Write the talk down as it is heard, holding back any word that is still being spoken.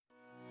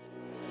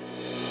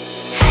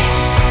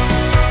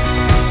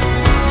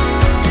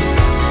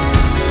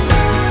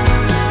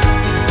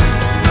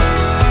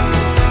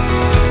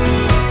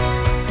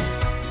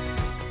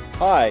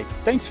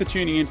Thanks for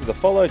tuning in to the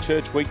Follow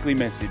Church weekly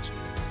message.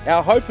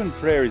 Our hope and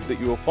prayer is that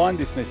you will find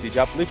this message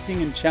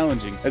uplifting and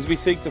challenging as we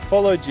seek to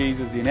follow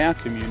Jesus in our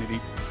community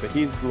for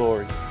His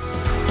glory.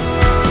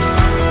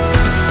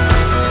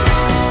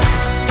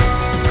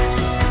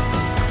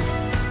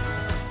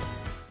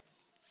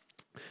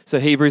 So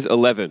Hebrews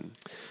 11.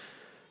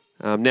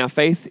 Now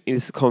faith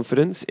is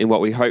confidence in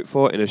what we hope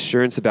for and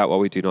assurance about what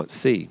we do not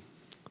see.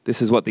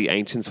 This is what the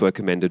ancients were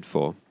commended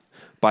for.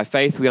 By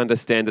faith we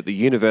understand that the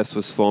universe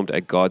was formed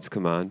at God's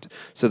command,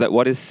 so that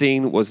what is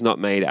seen was not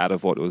made out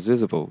of what was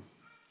visible.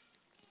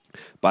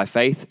 By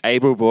faith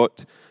Abel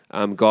brought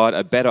God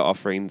a better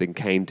offering than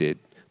Cain did.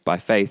 By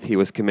faith he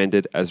was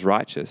commended as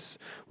righteous,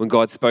 when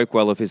God spoke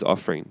well of his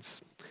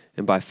offerings.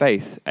 And by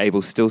faith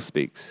Abel still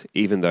speaks,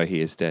 even though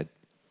he is dead.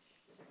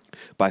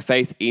 By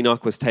faith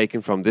Enoch was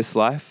taken from this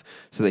life,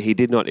 so that he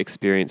did not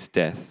experience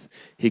death.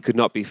 He could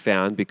not be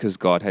found because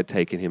God had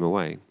taken him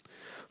away.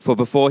 For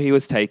before he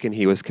was taken,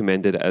 he was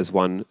commended as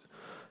one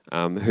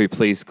who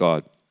pleased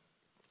God.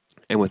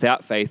 And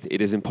without faith,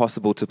 it is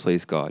impossible to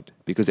please God,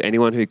 because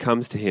anyone who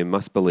comes to him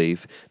must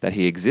believe that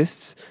he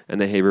exists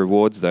and that he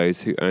rewards those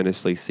who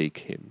earnestly seek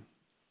him.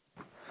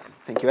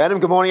 Thank you, Adam.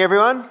 Good morning,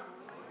 everyone.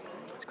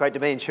 It's great to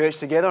be in church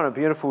together on a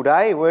beautiful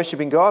day,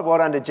 worshipping God. Well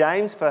done to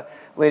James for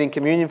leading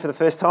communion for the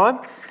first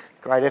time.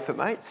 Great effort,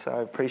 mate. So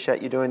I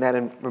appreciate you doing that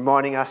and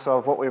reminding us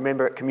of what we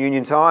remember at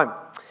communion time.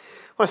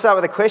 I want to start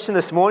with a question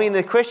this morning.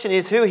 The question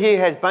is, who here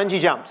has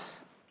bungee jumped?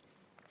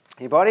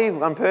 Anybody?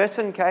 One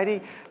person? Katie?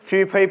 A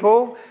few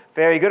people?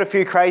 Very good. A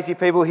few crazy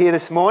people here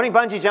this morning.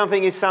 Bungee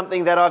jumping is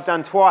something that I've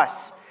done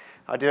twice.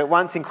 I did it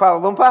once in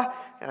Kuala Lumpur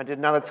and I did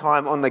another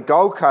time on the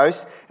Gold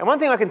Coast. And one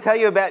thing I can tell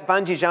you about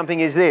bungee jumping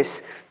is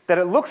this, that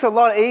it looks a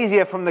lot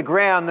easier from the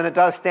ground than it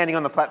does standing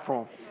on the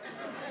platform.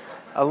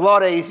 A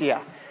lot easier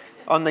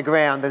on the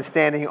ground than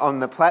standing on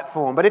the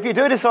platform. But if you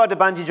do decide to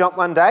bungee jump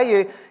one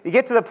day, you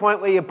get to the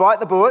point where you bite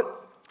the bullet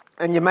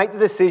and you make the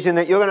decision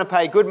that you're going to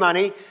pay good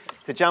money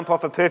to jump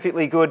off a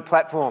perfectly good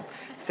platform.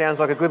 Sounds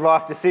like a good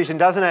life decision,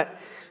 doesn't it?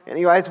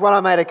 Anyway, it's one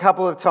I made a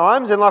couple of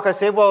times, and like I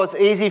said, while it's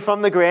easy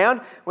from the ground,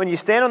 when you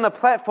stand on the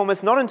platform,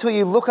 it's not until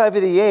you look over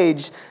the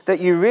edge that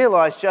you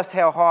realise just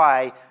how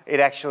high it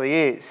actually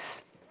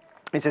is.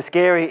 It's a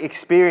scary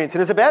experience,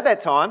 and it's about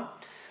that time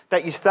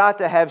that you start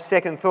to have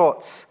second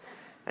thoughts,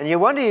 and you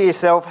wonder to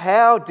yourself,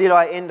 how did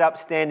I end up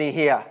standing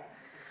here?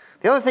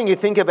 The other thing you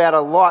think about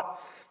a lot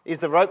is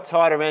the rope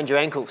tied around your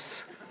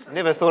ankles. I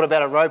never thought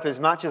about a rope as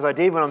much as I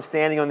did when I'm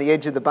standing on the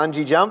edge of the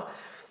bungee jump.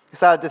 I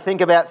started to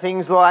think about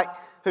things like,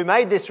 who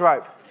made this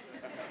rope?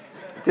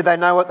 Did they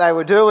know what they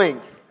were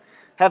doing?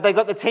 Have they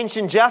got the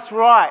tension just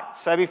right,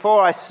 so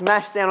before I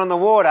smash down on the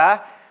water,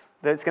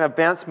 that it's going to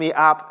bounce me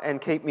up and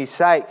keep me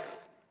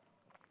safe?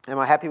 Am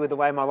I happy with the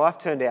way my life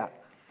turned out?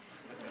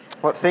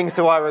 What things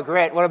do I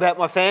regret? What about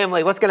my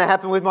family? What's going to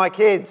happen with my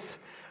kids?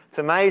 It's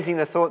amazing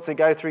the thoughts that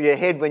go through your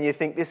head when you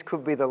think this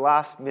could be the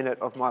last minute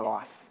of my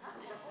life.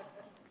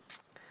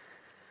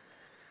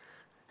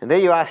 And there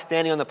you are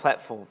standing on the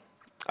platform,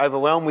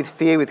 overwhelmed with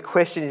fear, with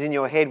questions in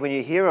your head, when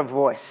you hear a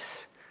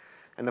voice.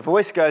 And the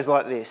voice goes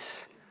like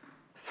this: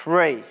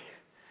 3,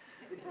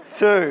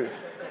 2,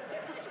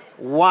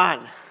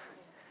 1.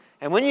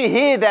 And when you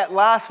hear that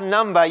last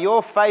number,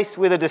 you're faced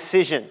with a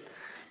decision.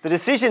 The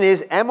decision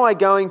is, am I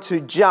going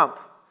to jump?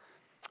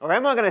 Or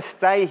am I going to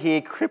stay here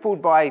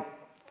crippled by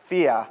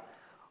fear,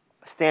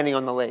 standing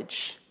on the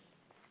ledge?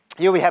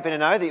 You'll be happy to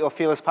know that your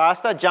fearless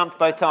pastor jumped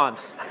both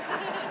times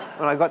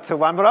when I got to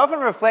 1. But I often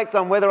reflect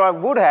on whether I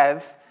would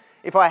have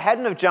if I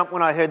hadn't have jumped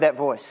when I heard that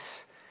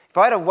voice. If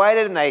I had have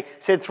waited and they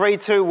said 3,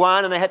 2,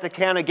 1 and they had to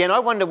count again, I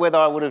wonder whether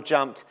I would have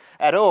jumped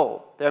at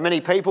all. There are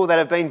many people that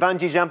have been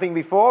bungee jumping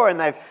before and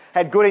they've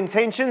had good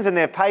intentions and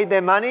they've paid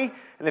their money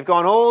and they've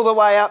gone all the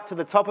way up to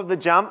the top of the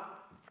jump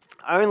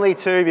only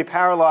to be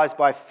paralysed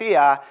by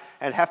fear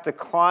and have to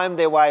climb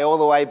their way all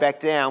the way back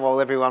down while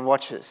everyone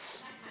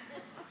watches.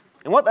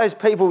 And what those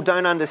people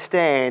don't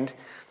understand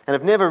and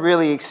have never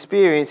really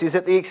experienced is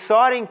that the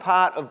exciting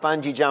part of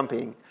bungee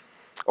jumping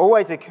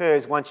always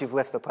occurs once you've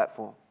left the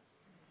platform.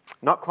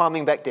 Not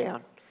climbing back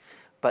down,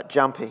 but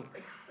jumping.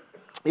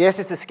 Yes,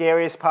 it's the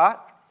scariest part,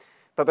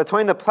 but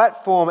between the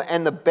platform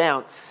and the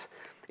bounce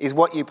is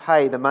what you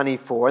pay the money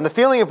for. And the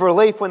feeling of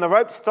relief when the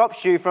rope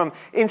stops you from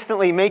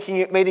instantly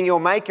meeting your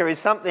maker is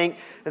something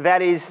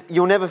that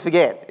you'll never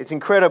forget. It's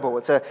incredible.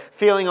 It's a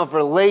feeling of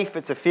relief.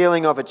 It's a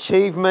feeling of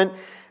achievement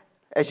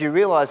as you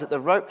realise that the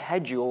rope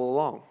had you all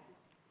along.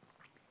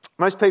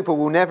 Most people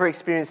will never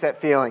experience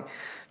that feeling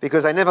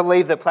because they never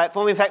leave the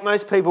platform. In fact,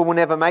 most people will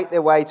never make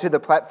their way to the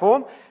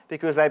platform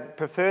because they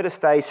prefer to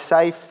stay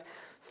safe,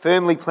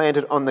 firmly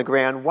planted on the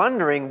ground,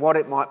 wondering what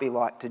it might be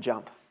like to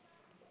jump.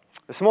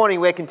 This morning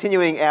we're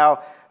continuing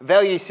our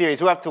value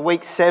series. We're up to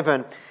week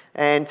 7,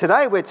 and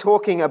today we're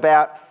talking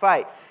about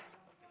faith.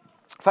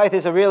 Faith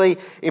is a really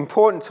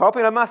important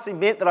topic. I must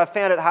admit that I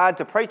found it hard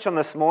to preach on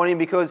this morning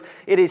because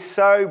it is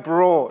so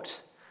broad.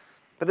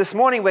 But this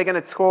morning we're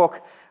going to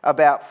talk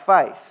about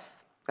faith.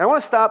 And I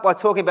want to start by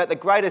talking about the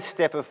greatest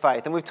step of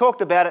faith. And we've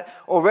talked about it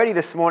already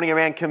this morning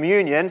around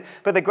communion,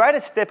 but the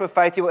greatest step of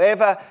faith you'll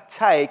ever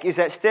take is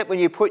that step when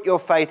you put your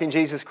faith in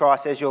Jesus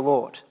Christ as your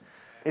Lord.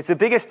 It's the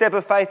biggest step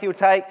of faith you'll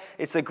take.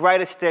 It's the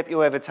greatest step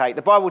you'll ever take.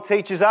 The Bible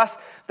teaches us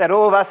that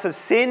all of us have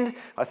sinned.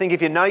 I think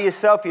if you know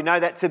yourself, you know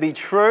that to be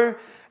true.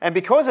 And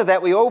because of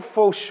that, we all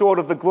fall short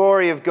of the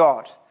glory of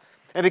God.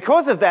 And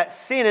because of that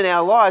sin in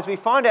our lives, we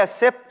find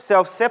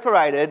ourselves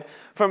separated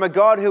from a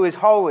God who is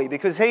holy,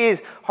 because he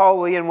is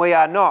holy and we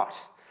are not.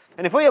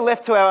 And if we are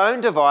left to our own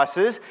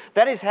devices,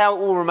 that is how it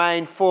will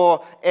remain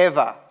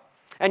forever.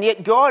 And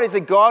yet God is a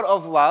God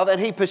of love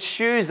and he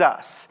pursues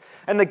us.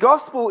 And the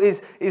gospel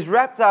is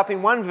wrapped up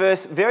in one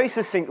verse very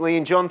succinctly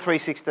in John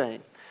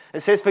 3:16. It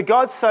says, "For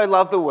God so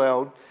loved the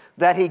world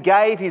that he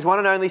gave his one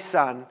and only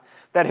Son,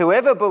 that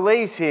whoever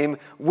believes him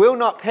will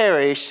not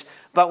perish,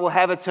 but will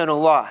have eternal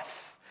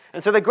life."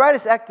 And so the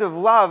greatest act of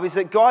love is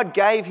that God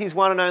gave his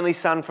one and only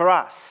Son for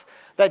us.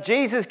 That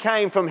Jesus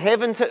came from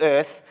heaven to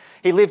earth,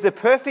 he lived a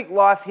perfect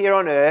life here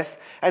on earth,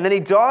 and then he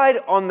died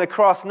on the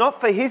cross,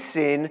 not for his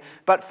sin,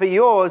 but for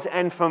yours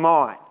and for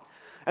mine.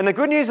 And the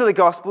good news of the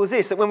gospel is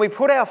this, that when we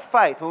put our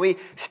faith, when we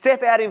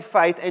step out in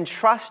faith and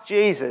trust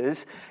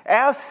Jesus,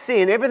 our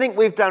sin, everything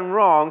we've done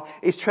wrong,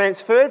 is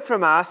transferred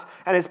from us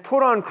and is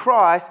put on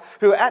Christ,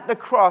 who at the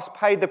cross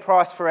paid the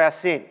price for our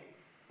sin.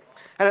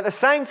 And at the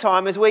same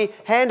time, as we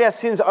hand our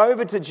sins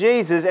over to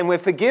Jesus and we're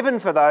forgiven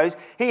for those,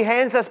 he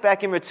hands us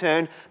back in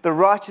return the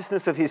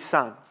righteousness of his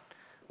Son.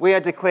 We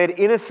are declared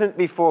innocent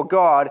before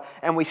God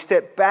and we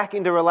step back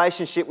into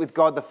relationship with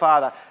God the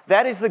Father.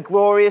 That is the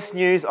glorious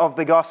news of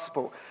the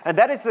gospel. And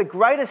that is the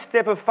greatest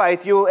step of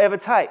faith you will ever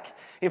take.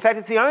 In fact,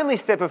 it's the only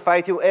step of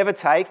faith you'll ever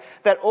take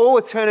that all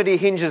eternity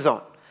hinges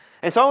on.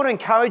 And so I want to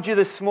encourage you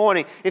this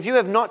morning, if you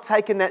have not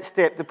taken that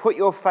step to put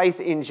your faith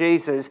in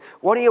Jesus,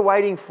 what are you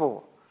waiting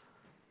for?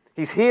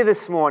 He's here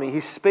this morning.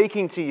 He's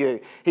speaking to you.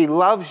 He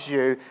loves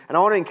you. And I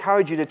want to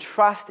encourage you to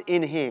trust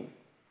in him.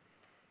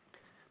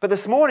 But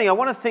this morning, I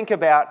want to think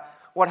about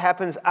what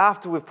happens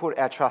after we've put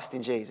our trust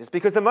in Jesus.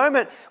 Because the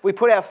moment we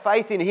put our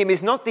faith in him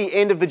is not the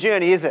end of the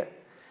journey, is it?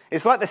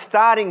 It's like the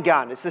starting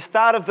gun. It's the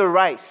start of the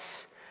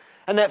race.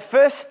 And that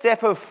first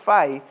step of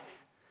faith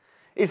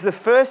is the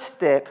first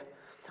step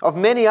of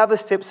many other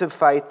steps of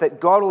faith that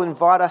God will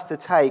invite us to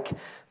take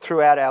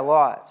throughout our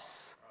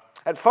lives.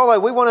 At Follow,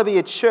 we want to be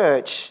a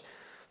church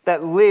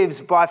that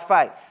lives by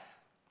faith.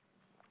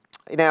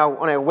 On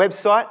our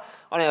website,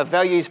 on our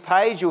values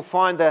page, you'll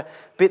find the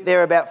bit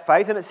there about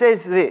faith, and it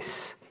says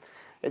this.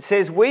 It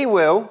says, we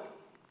will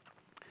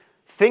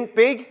think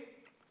big,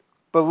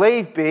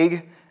 believe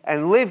big,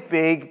 and live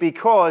big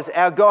because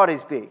our God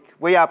is big.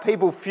 We are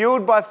people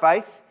fueled by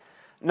faith,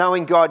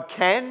 knowing God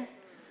can,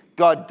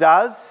 God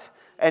does,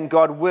 and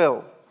God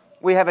will.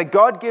 We have a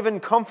God-given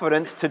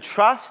confidence to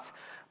trust,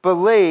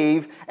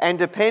 believe, and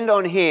depend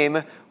on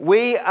him.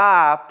 We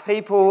are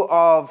people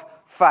of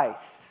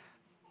faith.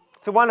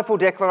 It's a wonderful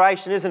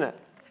declaration, isn't it?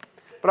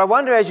 But I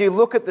wonder, as you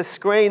look at the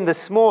screen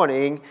this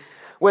morning,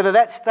 whether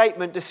that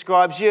statement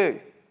describes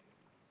you.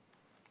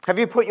 Have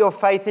you put your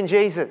faith in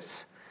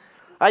Jesus?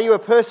 Are you a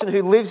person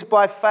who lives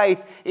by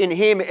faith in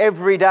him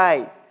every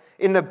day,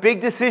 in the big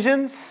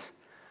decisions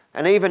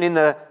and even in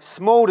the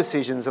small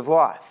decisions of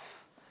life?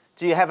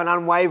 Do you have an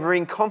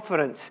unwavering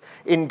confidence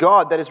in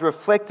God that is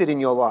reflected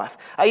in your life?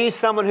 Are you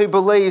someone who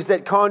believes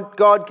that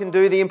God can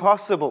do the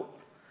impossible?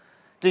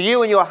 Do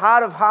you in your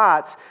heart of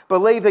hearts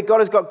believe that God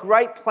has got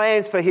great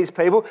plans for his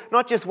people,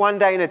 not just one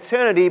day in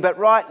eternity, but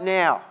right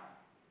now?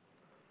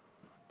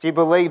 Do you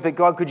believe that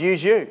God could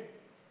use you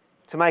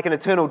to make an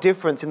eternal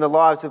difference in the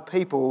lives of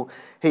people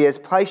he has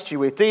placed you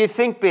with? Do you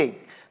think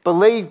big,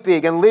 believe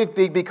big, and live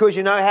big because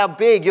you know how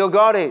big your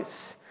God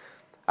is?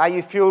 Are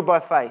you fueled by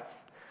faith,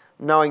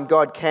 knowing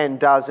God can,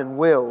 does, and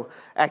will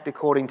act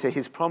according to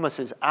his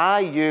promises?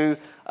 Are you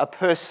a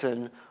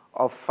person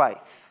of faith?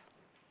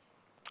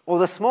 Well,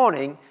 this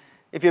morning,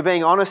 if you're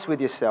being honest with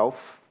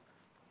yourself,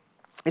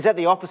 is that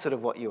the opposite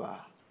of what you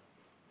are?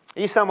 Are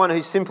you someone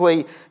who's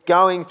simply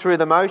going through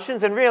the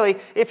motions? And really,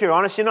 if you're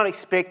honest, you're not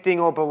expecting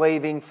or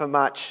believing for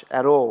much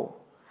at all.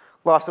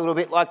 Life's a little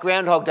bit like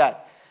Groundhog Day.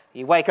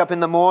 You wake up in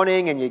the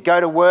morning and you go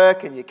to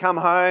work and you come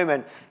home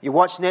and you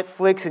watch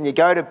Netflix and you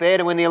go to bed,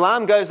 and when the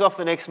alarm goes off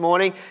the next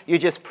morning, you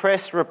just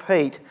press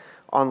repeat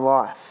on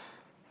life.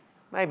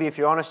 Maybe if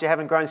you're honest, you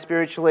haven't grown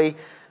spiritually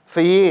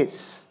for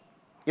years.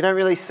 You don't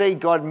really see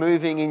God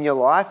moving in your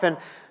life, and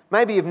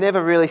maybe you've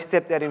never really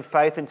stepped out in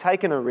faith and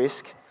taken a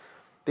risk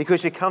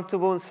because you're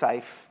comfortable and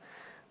safe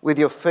with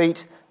your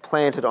feet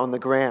planted on the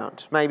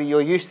ground. Maybe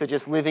you're used to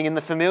just living in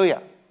the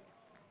familiar,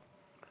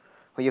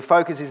 where your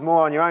focus is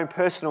more on your own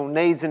personal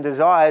needs and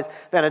desires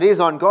than it is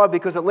on God,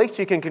 because at least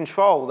you can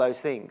control those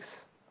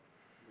things.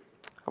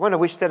 I wonder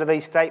which set of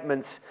these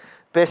statements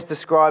best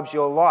describes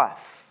your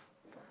life.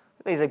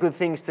 These are good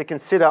things to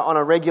consider on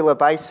a regular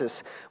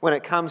basis when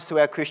it comes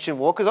to our Christian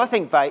walk, because I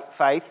think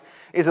faith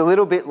is a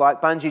little bit like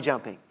bungee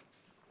jumping.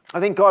 I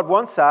think God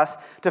wants us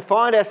to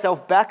find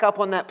ourselves back up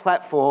on that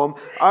platform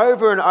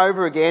over and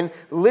over again,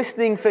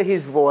 listening for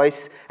his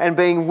voice and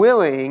being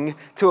willing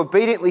to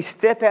obediently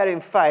step out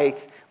in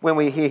faith when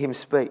we hear him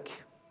speak.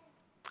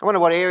 I wonder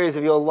what areas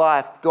of your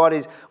life God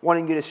is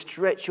wanting you to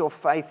stretch your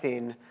faith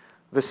in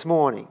this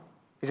morning.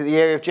 Is it the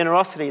area of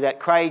generosity that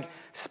Craig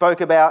spoke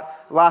about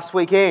last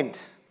weekend?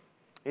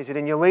 Is it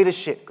in your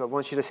leadership? God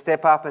wants you to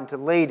step up and to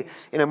lead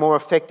in a more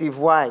effective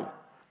way.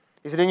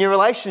 Is it in your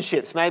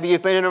relationships? Maybe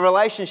you've been in a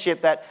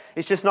relationship that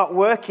is just not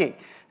working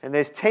and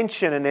there's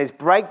tension and there's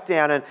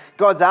breakdown and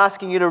God's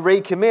asking you to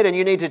recommit and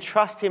you need to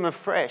trust him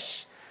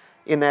afresh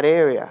in that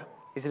area.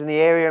 Is it in the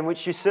area in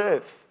which you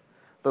serve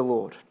the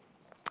Lord?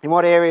 In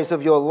what areas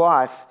of your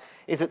life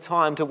is it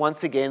time to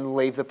once again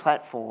leave the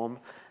platform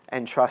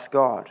and trust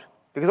God?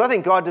 Because I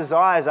think God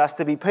desires us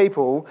to be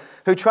people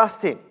who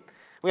trust him.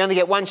 We only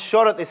get one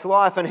shot at this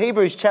life, and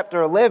Hebrews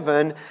chapter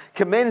 11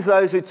 commends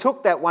those who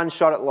took that one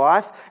shot at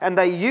life and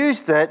they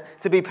used it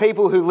to be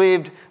people who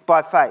lived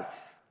by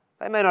faith.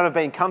 They may not have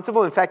been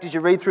comfortable. In fact, as you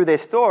read through their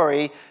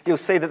story, you'll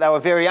see that they were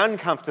very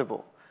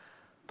uncomfortable.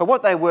 But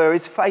what they were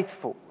is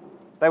faithful.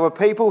 They were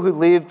people who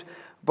lived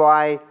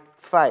by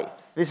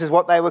faith. This is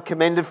what they were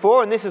commended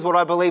for, and this is what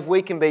I believe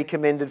we can be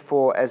commended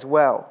for as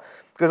well.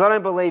 Because I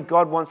don't believe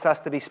God wants us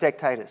to be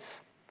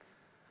spectators,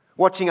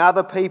 watching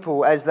other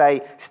people as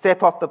they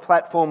step off the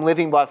platform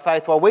living by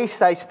faith while we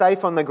stay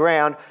safe on the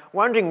ground,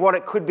 wondering what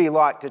it could be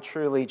like to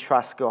truly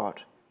trust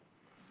God.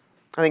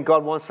 I think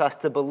God wants us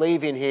to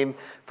believe in him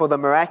for the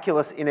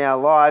miraculous in our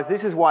lives.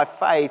 This is why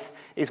faith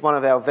is one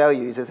of our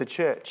values as a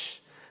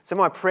church. So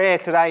my prayer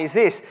today is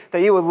this,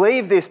 that you will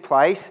leave this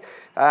place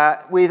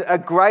with a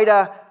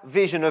greater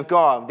vision of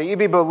God, that you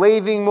be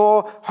believing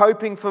more,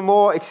 hoping for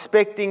more,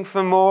 expecting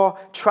for more,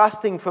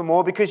 trusting for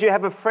more, because you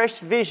have a fresh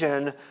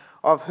vision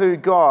of who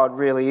God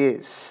really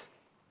is.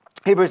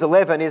 Hebrews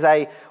 11 is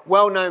a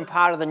well-known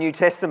part of the New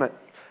Testament.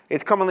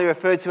 It's commonly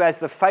referred to as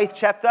the faith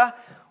chapter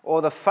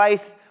or the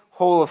faith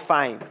hall of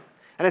fame.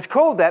 And it's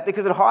called that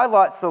because it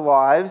highlights the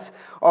lives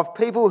of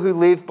people who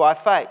live by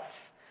faith.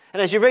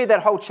 And as you read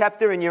that whole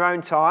chapter in your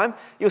own time,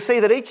 you'll see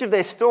that each of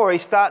their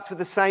stories starts with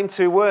the same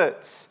two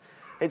words.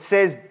 It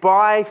says,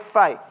 by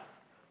faith,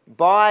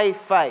 by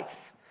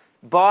faith,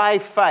 by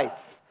faith,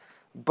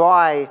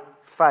 by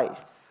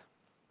faith.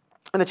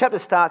 And the chapter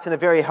starts in a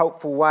very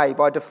helpful way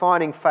by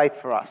defining faith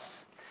for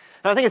us.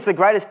 And I think it's the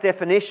greatest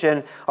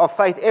definition of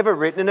faith ever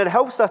written, and it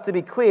helps us to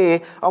be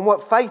clear on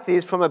what faith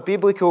is from a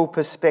biblical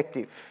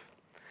perspective.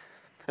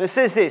 And it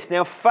says this,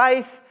 now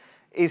faith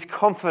is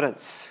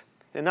confidence.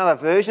 In another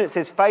version, it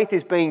says faith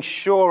is being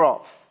sure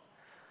of.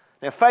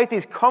 Now faith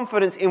is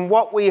confidence in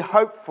what we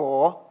hope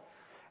for,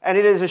 and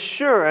it is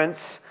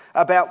assurance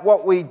about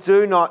what we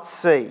do not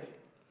see.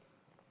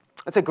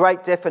 That's a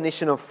great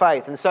definition of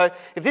faith. And so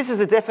if this is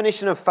a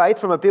definition of faith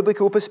from a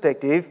biblical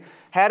perspective,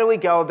 how do we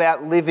go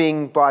about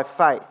living by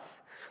faith?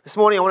 This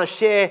morning I want to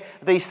share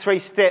these 3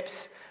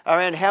 steps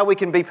around how we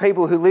can be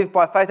people who live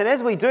by faith. And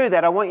as we do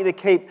that, I want you to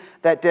keep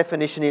that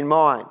definition in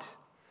mind.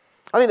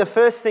 I think the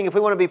first thing, if we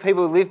want to be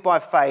people who live by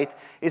faith,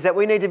 is that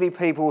we need to be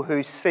people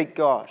who seek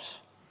God.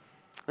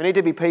 We need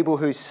to be people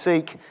who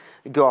seek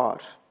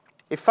God.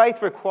 If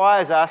faith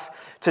requires us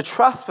to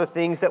trust for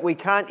things that we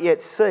can't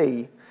yet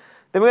see,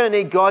 then we're going to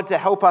need God to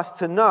help us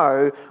to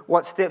know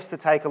what steps to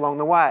take along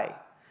the way.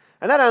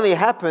 And that only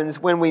happens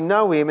when we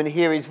know him and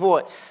hear his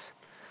voice.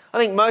 I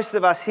think most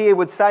of us here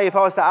would say, if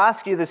I was to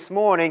ask you this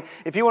morning,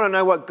 if you want to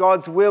know what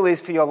God's will is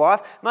for your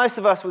life, most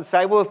of us would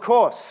say, well, of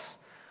course,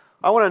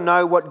 I want to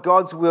know what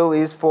God's will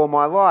is for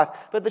my life.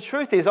 But the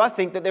truth is, I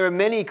think that there are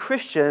many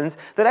Christians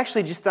that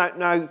actually just don't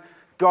know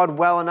God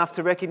well enough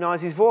to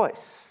recognize his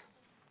voice.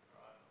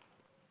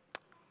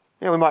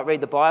 You know, we might read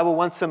the Bible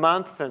once a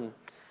month and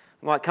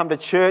we might come to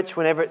church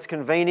whenever it's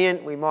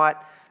convenient. We might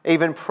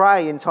even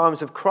pray in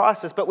times of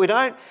crisis. But we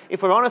don't,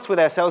 if we're honest with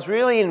ourselves,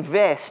 really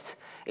invest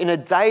in a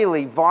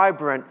daily,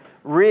 vibrant,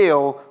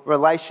 real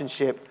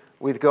relationship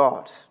with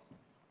God.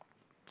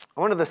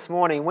 I wonder this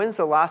morning, when's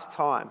the last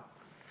time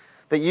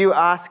that you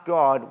asked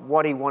God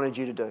what he wanted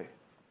you to do?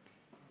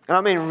 And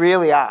I mean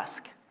really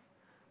ask.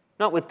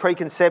 Not with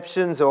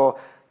preconceptions or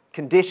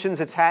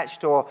conditions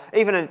attached or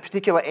even a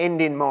particular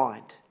end in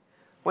mind.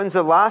 When's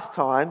the last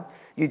time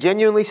you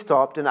genuinely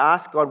stopped and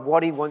asked God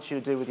what he wants you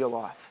to do with your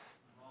life?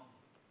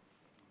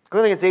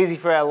 I think it's easy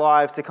for our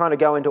lives to kind of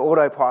go into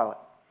autopilot,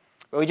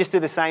 where we just do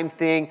the same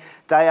thing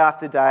day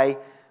after day,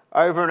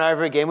 over and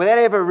over again, without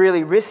ever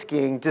really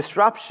risking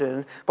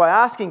disruption by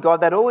asking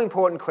God that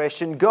all-important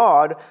question,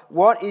 God,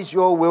 what is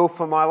your will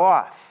for my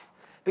life?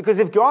 Because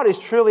if God is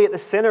truly at the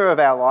center of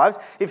our lives,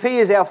 if he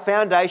is our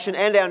foundation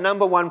and our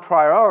number one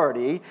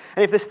priority,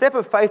 and if the step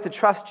of faith to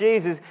trust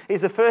Jesus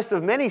is the first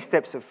of many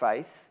steps of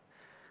faith,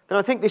 then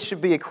I think this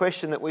should be a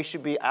question that we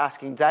should be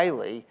asking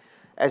daily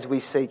as we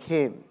seek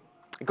him.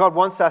 God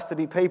wants us to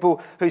be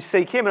people who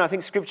seek him, and I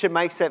think Scripture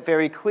makes that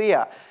very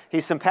clear.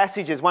 Here's some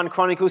passages. 1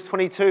 Chronicles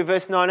 22,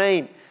 verse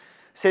 19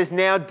 says,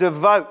 now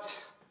devote,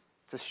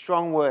 it's a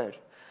strong word,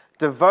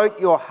 devote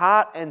your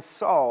heart and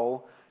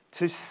soul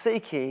to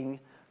seeking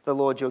the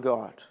Lord your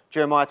God.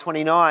 Jeremiah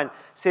 29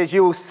 says,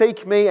 "You will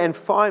seek me and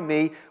find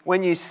me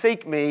when you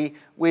seek me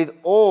with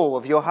all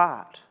of your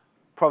heart."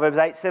 Proverbs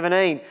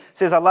 8:17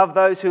 says, "I love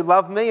those who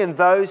love me, and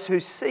those who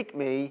seek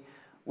me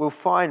will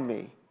find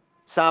me."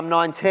 Psalm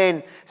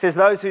 9:10 says,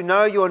 "Those who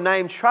know your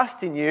name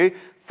trust in you,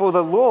 for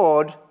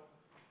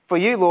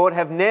you, Lord,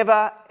 have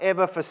never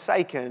ever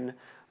forsaken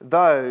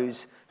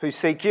those who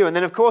seek you." And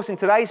then, of course, in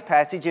today's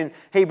passage in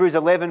Hebrews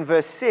 11,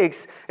 verse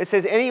 6, it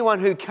says, "Anyone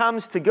who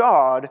comes to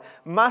God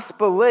must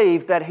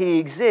believe that he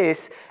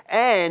exists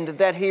and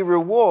that he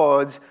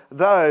rewards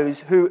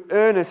those who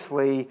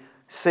earnestly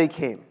seek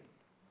him."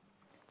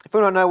 If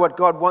we don't know what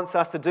God wants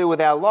us to do with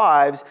our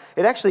lives,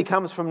 it actually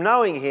comes from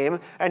knowing him,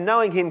 and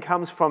knowing him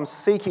comes from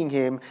seeking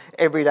him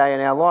every day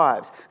in our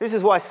lives. This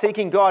is why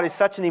seeking God is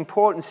such an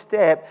important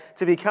step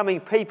to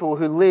becoming people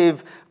who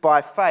live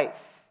by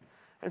faith.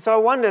 And so I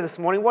wonder this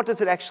morning, what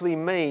does it actually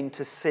mean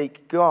to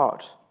seek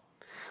God?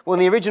 Well, in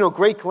the original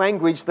Greek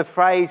language, the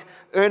phrase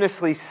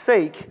earnestly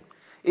seek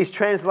is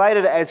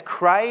translated as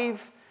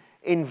crave,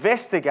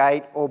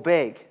 investigate, or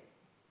beg.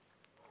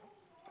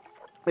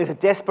 There's a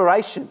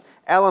desperation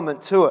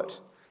element to it.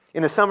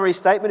 In the summary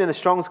statement in the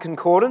Strong's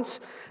Concordance,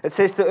 it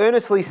says to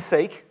earnestly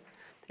seek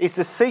is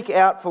to seek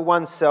out for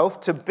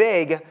oneself, to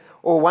beg,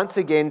 or once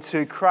again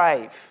to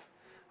crave.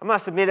 I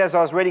must admit, as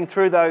I was reading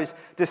through those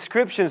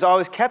descriptions, I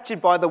was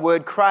captured by the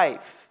word crave,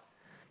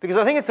 because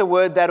I think it's a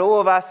word that all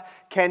of us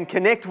can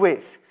connect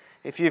with.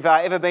 If you've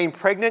ever been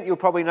pregnant, you'll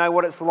probably know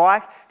what it's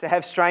like to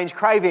have strange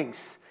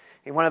cravings.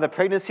 In one of the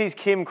pregnancies,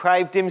 Kim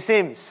craved Dim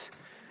Sims.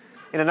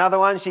 In another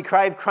one, she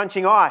craved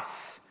crunching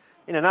ice.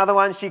 In another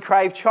one, she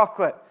craved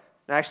chocolate.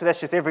 No, actually, that's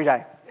just every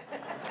day.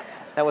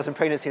 That wasn't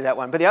pregnancy, that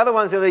one. But the other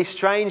ones are these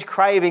strange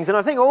cravings. And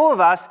I think all of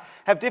us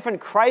have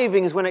different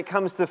cravings when it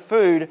comes to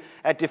food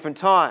at different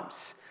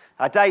times.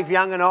 Dave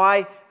Young and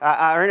I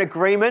are in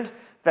agreement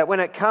that when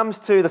it comes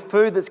to the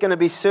food that's going to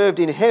be served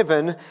in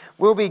heaven,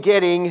 we'll be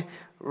getting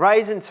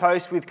raisin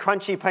toast with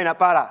crunchy peanut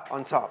butter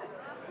on top.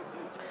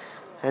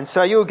 And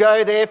so you'll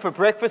go there for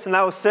breakfast and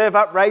they'll serve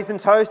up raisin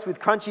toast with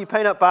crunchy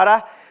peanut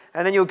butter.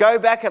 And then you'll go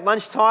back at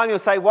lunchtime, you'll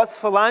say, "What's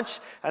for lunch?"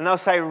 And they'll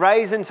say,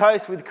 "Raisin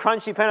toast with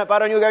crunchy peanut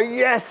butter." And you'll go,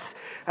 "Yes!"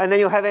 And then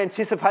you'll have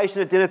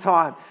anticipation at dinner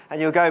time. And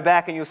you'll go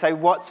back and you'll say,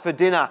 "What's for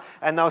dinner?"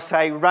 And they'll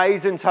say,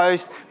 "Raisin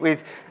toast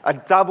with a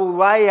double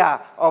layer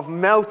of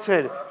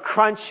melted,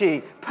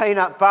 crunchy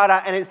peanut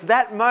butter." And it's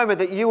that moment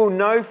that you will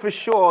know for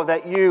sure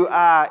that you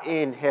are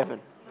in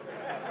heaven.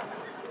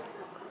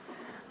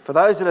 For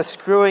those that are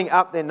screwing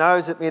up their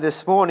nose at me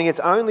this morning, it's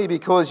only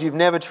because you've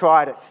never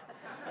tried it.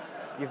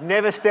 You've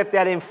never stepped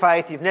out in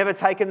faith. You've never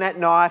taken that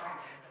knife,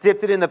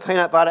 dipped it in the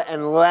peanut butter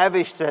and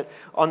lavished it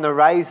on the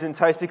raisin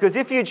toast. Because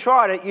if you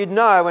tried it, you'd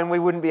know, and we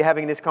wouldn't be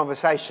having this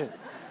conversation.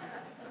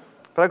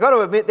 But I've got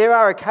to admit, there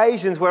are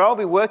occasions where I'll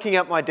be working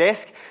at my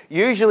desk,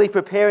 usually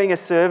preparing a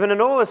sermon, and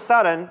all of a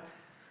sudden,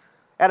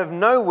 out of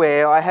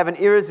nowhere, I have an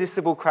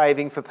irresistible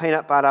craving for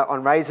peanut butter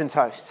on raisin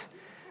toast.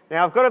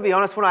 Now, I've got to be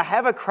honest, when I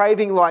have a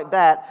craving like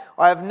that,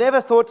 I have never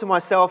thought to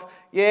myself,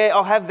 "Yeah,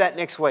 I'll have that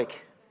next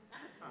week."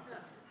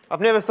 I've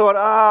never thought,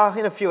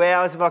 in a few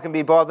hours, if I can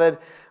be bothered,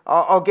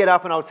 I'll get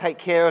up and I'll take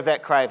care of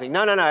that craving.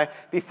 No.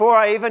 Before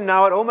I even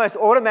know it, almost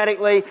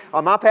automatically,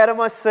 I'm up out of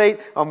my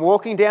seat, I'm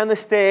walking down the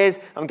stairs,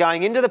 I'm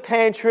going into the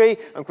pantry,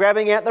 I'm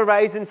grabbing out the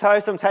raisin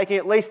toast, I'm taking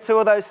at least 2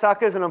 of those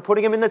suckers and I'm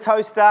putting them in the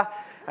toaster,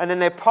 and then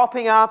they're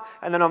popping up,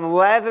 and then I'm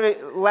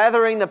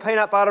lathering the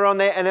peanut butter on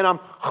there, and then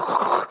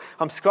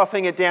I'm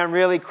scoffing it down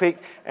really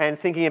quick and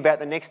thinking about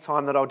the next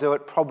time that I'll do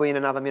it, probably in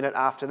another minute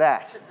after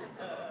that.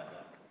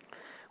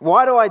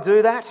 Why do I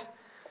do that?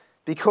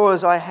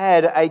 Because I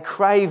had a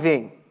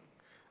craving.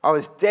 I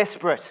was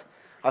desperate.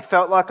 I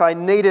felt like I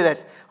needed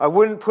it. I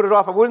wouldn't put it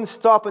off. I wouldn't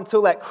stop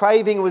until that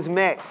craving was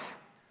met.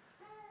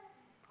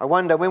 I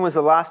wonder, when was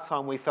the last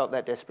time we felt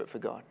that desperate for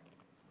God?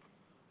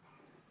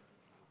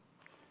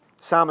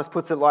 Psalmist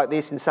puts it like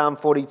this in Psalm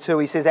 42.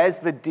 He says, "As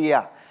the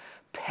deer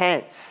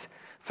pants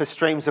for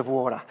streams of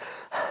water,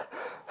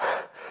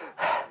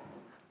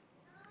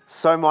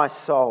 so my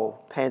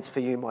soul pants for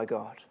you, my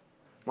God.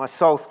 My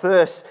soul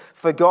thirsts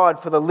for God,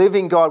 for the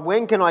living God.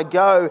 When can I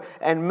go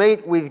and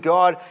meet with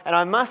God?" And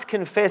I must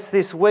confess,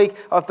 this week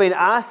I've been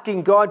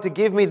asking God to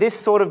give me this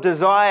sort of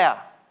desire,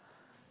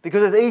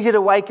 because it's easy to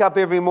wake up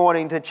every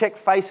morning, to check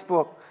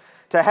Facebook,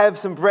 to have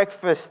some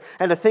breakfast,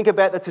 and to think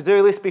about the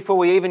to-do list before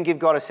we even give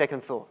God a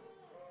second thought.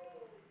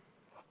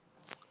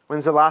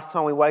 When's the last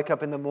time we woke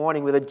up in the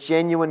morning with a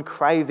genuine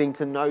craving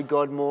to know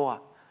God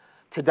more?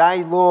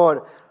 Today,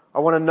 Lord, I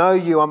want to know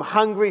you. I'm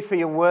hungry for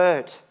your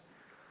word.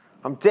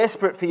 I'm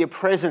desperate for your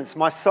presence.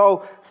 My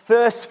soul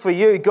thirsts for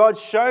you. God,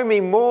 show me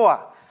more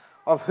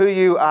of who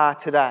you are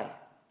today.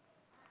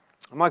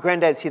 My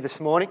granddad's here this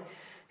morning.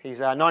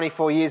 He's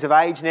 94 years of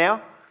age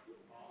now.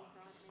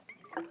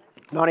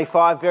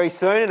 95 very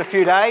soon, in a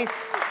few days.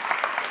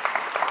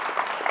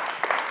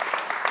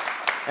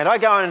 And I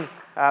go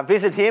and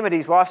visit him at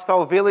his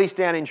lifestyle village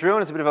down in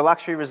Druin. It's a bit of a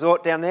luxury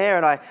resort down there.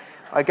 And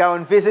I go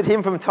and visit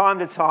him from time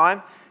to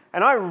time.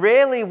 And I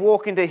rarely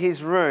walk into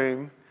his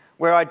room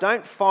where I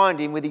don't find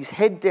him with his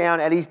head down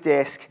at his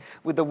desk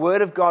with the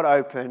Word of God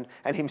open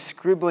and him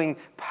scribbling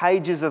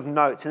pages of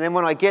notes. And then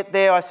when I get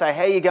there, I say,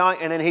 how are you going?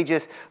 And then he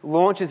just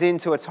launches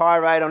into a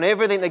tirade on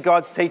everything that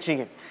God's teaching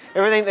him,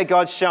 everything that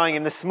God's showing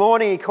him. This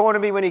morning he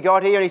cornered me when he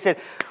got here and he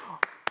said,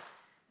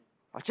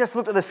 I just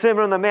looked at the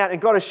Sermon on the Mount and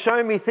God has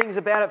shown me things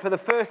about it for the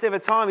first ever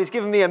time. He's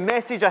given me a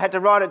message. I had to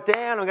write it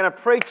down. I'm going to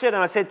preach it.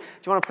 And I said, do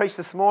you want to preach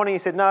this morning? He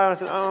said, no. And I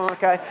said, oh,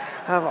 okay.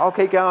 I'll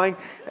keep going.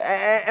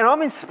 And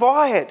I'm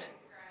inspired.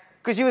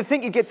 Because you would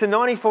think you get to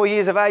 94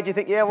 years of age, you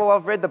think, yeah, well,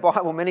 I've read the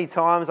Bible many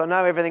times. I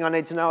know everything I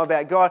need to know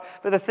about God.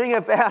 But the thing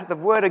about the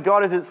Word of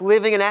God is it's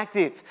living and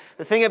active.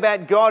 The thing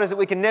about God is that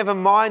we can never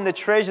mine the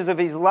treasures of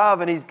His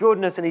love and His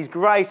goodness and His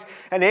grace.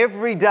 And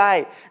every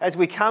day, as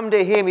we come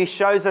to Him, He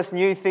shows us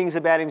new things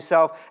about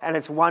Himself, and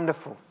it's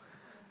wonderful.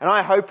 And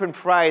I hope and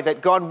pray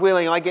that, God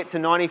willing, I get to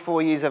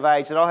 94 years of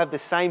age, that I'll have the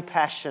same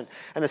passion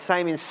and the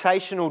same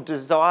insatiable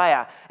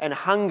desire and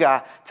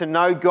hunger to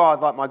know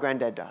God like my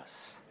granddad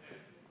does.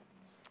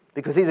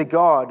 Because He's a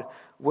God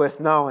worth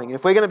knowing. And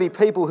if we're going to be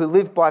people who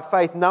live by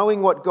faith,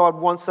 knowing what God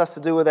wants us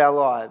to do with our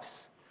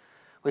lives,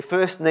 we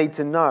first need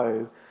to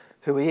know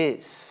who He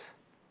is.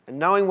 And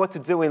knowing what to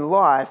do in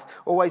life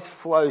always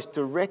flows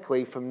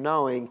directly from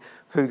knowing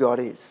who God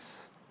is.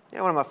 You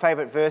know, one of my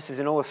favourite verses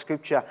in all of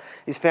Scripture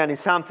is found in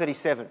Psalm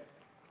 37.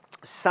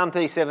 Psalm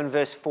 37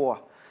 verse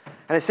 4.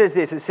 And it says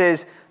this, it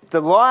says,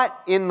 delight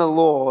in the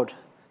Lord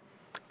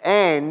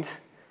and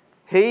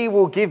He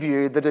will give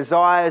you the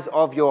desires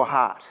of your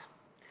heart.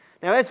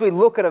 Now, as we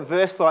look at a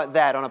verse like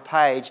that on a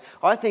page,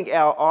 I think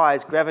our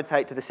eyes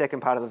gravitate to the second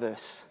part of the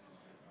verse.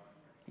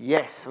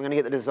 Yes, I'm going to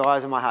get the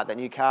desires of my heart, that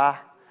new car,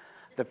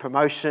 the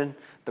promotion,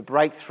 the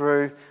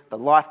breakthrough, the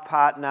life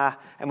partner,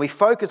 and we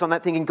focus on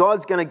that thinking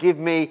God's going to give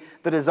me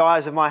the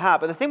desires of my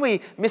heart. But the thing we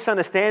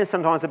misunderstand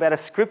sometimes about a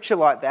scripture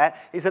like that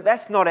is that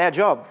that's not our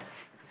job.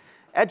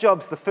 Our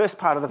job's the first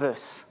part of the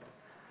verse.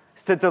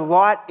 It's to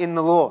delight in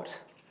the Lord.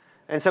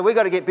 And so we've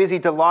got to get busy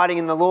delighting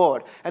in the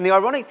Lord. And the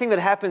ironic thing that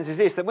happens is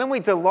this, that when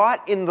we delight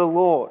in the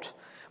Lord,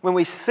 when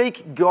we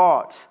seek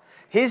God,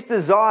 His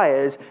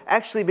desires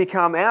actually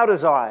become our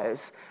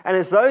desires. And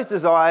it's those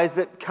desires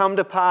that come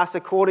to pass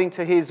according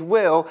to His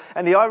will.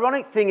 And the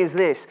ironic thing is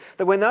this,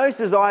 that when those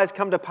desires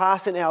come to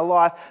pass in our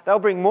life, they'll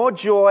bring more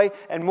joy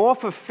and more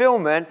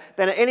fulfillment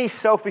than any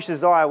selfish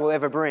desire will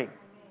ever bring.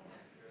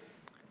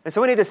 And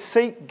so we need to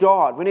seek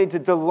God. We need to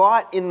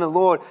delight in the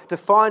Lord to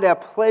find our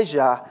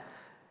pleasure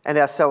and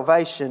our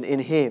salvation in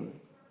Him.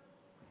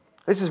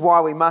 This is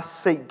why we must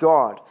seek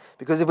God.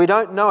 Because if we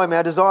don't know Him,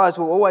 our desires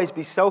will always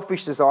be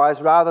selfish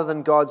desires rather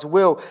than God's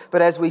will.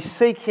 But as we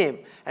seek Him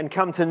and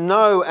come to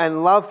know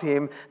and love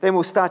Him, then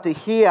we'll start to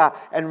hear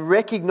and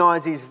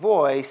recognize His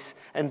voice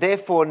and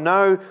therefore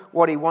know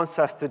what He wants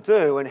us to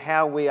do and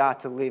how we are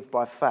to live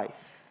by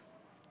faith.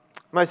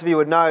 Most of you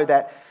would know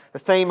that the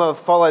theme of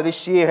Follow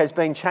this year has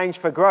been Change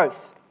for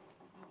Growth.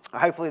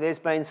 Hopefully there's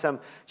been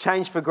some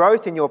change for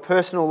growth in your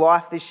personal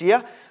life this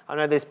year. I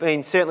know there's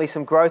been certainly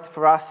some growth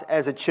for us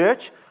as a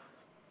church.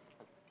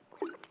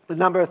 The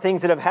number of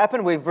things that have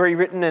happened, we've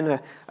rewritten and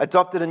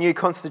adopted a new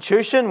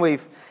constitution.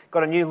 We've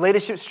got a new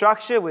leadership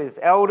structure with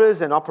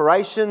elders and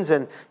operations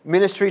and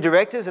ministry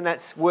directors, and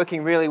that's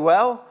working really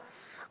well.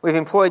 We've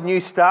employed new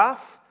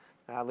staff.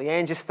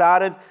 Leanne just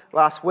started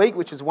last week,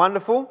 which is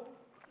wonderful.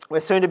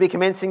 We're soon to be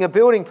commencing a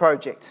building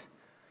project.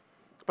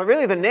 But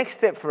really the next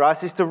step for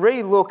us is to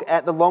re-look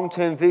at the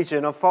long-term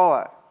vision of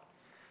Follow.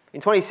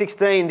 In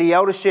 2016, the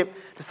eldership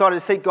decided to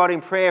seek God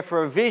in prayer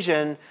for a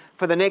vision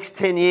for the next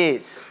 10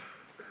 years.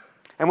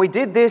 And we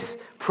did this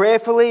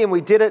prayerfully and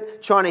we did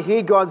it trying to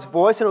hear God's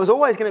voice, and it was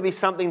always going to be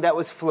something that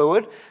was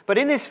fluid. But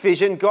in this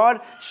vision, God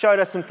showed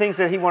us some things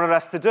that He wanted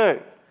us to do.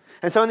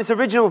 And so in this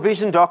original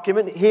vision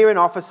document here in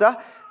Officer,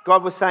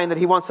 God was saying that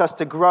He wants us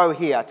to grow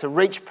here, to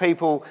reach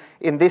people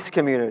in this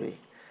community.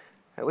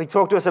 He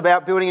talked to us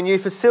about building a new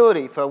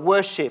facility for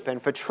worship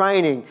and for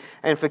training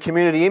and for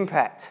community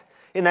impact.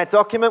 In that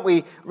document,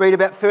 we read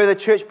about further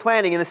church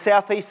planting in the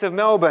southeast of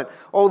Melbourne,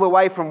 all the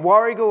way from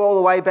Warragul, all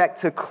the way back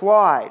to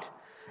Clyde.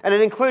 And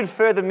it included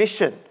further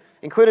mission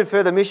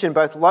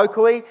both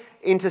locally,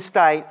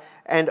 interstate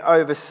and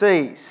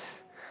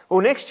overseas. Well,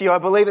 next year, I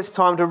believe it's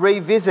time to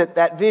revisit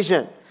that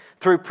vision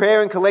through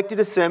prayer and collective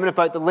discernment of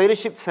both the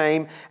leadership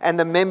team and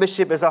the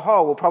membership as a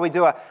whole. We'll probably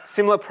do a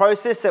similar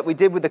process that we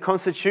did with the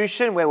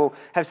Constitution, where we'll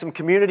have some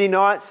community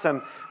nights,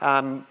 some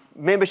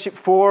membership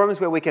forums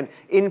where we can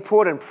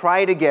input and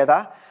pray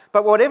together.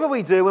 But whatever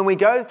we do, when we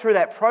go through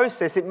that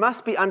process, it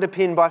must be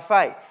underpinned by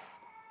faith.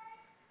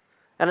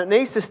 And it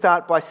needs to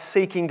start by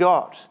seeking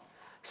God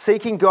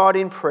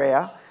in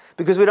prayer,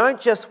 because we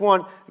don't just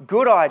want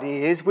good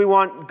ideas, we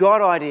want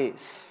God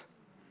ideas.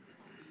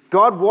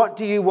 God, what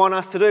do you want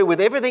us to do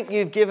with everything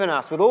you've given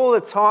us, with all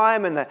the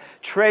time and the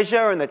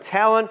treasure and the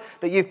talent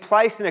that you've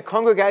placed in a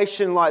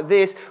congregation like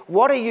this?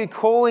 What are you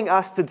calling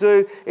us to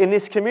do in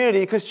this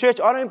community? Because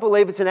church, I don't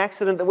believe it's an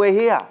accident that we're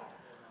here.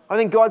 I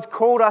think God's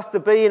called us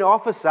to be an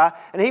officer,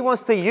 and He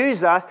wants to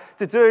use us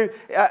to do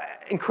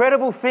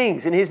incredible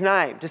things in His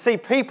name, to see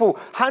people,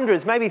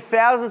 hundreds, maybe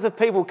thousands of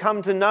people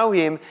come to know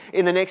Him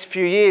in the next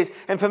few years.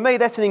 And for me,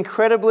 that's an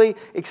incredibly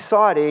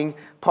exciting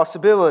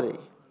possibility.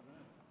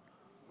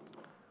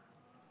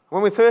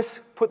 When we first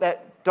put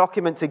that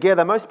document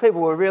together, most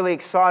people were really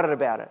excited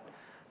about it.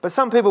 But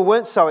some people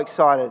weren't so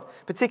excited,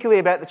 particularly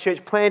about the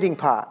church planting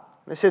part.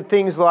 They said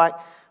things like,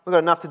 we've got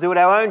enough to do at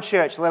our own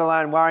church, let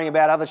alone worrying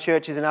about other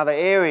churches in other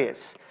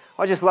areas.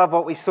 I just love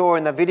what we saw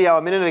in the video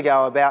a minute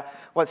ago about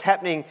what's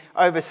happening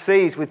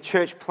overseas with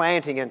church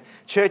planting and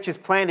churches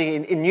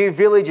planting in new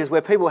villages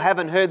where people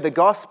haven't heard the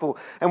gospel.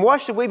 And why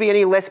should we be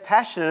any less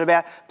passionate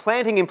about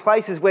planting in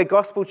places where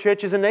gospel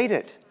churches are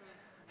needed?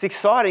 It's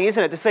exciting,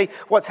 isn't it, to see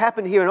what's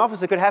happened here in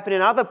Officer could happen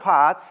in other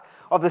parts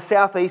of the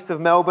southeast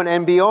of Melbourne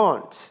and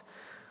beyond.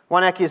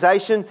 One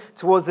accusation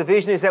towards the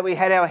vision is that we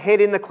had our head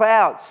in the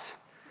clouds.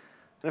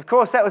 And of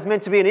course, that was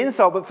meant to be an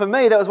insult, but for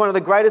me, that was one of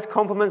the greatest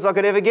compliments I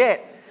could ever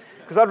get.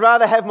 Because I'd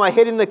rather have my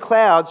head in the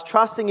clouds,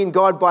 trusting in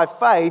God by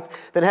faith,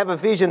 than have a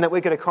vision that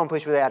we could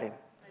accomplish without Him.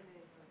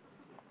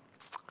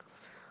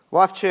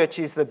 Life Church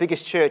is the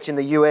biggest church in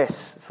the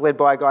US. It's led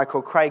by a guy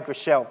called Craig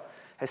Groeschel.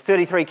 Has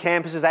 33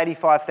 campuses,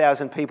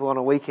 85,000 people on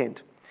a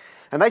weekend.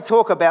 And they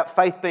talk about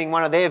faith being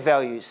one of their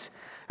values.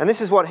 And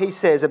this is what he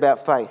says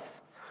about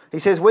faith. He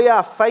says, we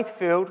are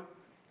faith-filled,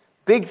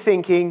 big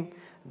thinking,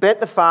 bet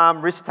the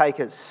farm risk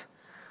takers.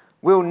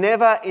 We'll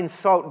never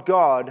insult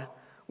God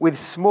with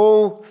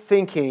small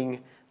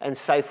thinking and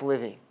safe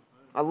living.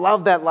 I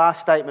love that last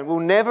statement. We'll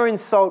never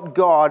insult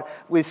God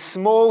with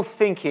small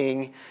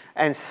thinking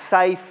and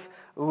safe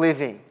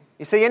living.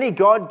 You see, any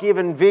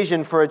God-given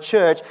vision for a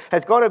church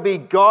has got to be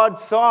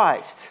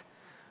God-sized.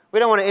 We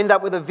don't want to end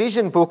up with a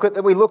vision booklet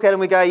that we look at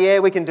and we go, yeah,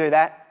 we can do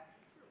that.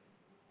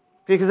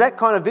 Because that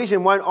kind of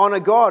vision won't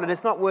honour God and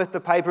it's not worth the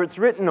paper it's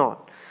written on.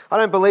 I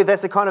don't believe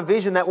that's the kind of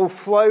vision that will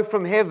flow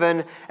from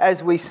heaven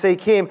as we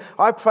seek Him.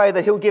 I pray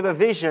that He'll give a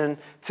vision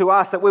to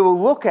us that we will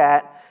look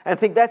at and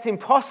think that's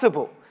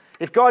impossible.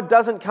 If God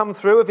doesn't come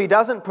through, if He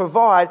doesn't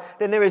provide,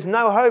 then there is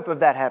no hope of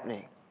that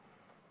happening.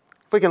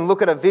 If we can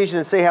look at a vision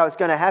and see how it's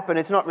going to happen,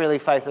 it's not really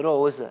faith at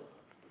all, is it?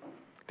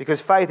 Because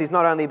faith is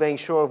not only being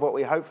sure of what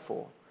we hope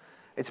for,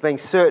 it's being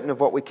certain of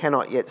what we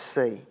cannot yet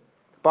see.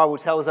 The Bible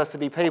tells us to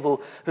be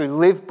people who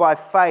live by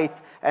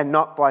faith and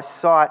not by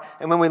sight.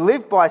 And when we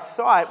live by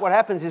sight, what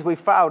happens is we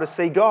fail to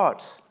see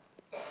God.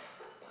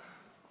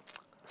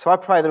 So I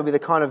pray that it'll be the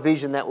kind of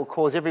vision that will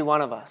cause every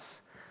one of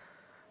us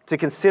to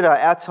consider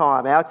our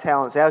time, our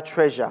talents, our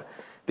treasure,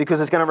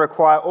 because it's going to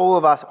require all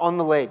of us on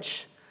the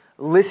ledge,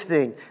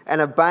 listening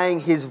and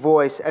obeying His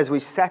voice as we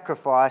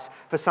sacrifice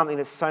for something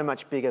that's so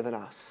much bigger than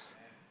us.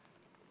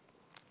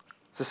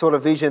 It's the sort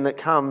of vision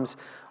that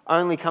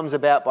only comes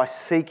about by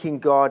seeking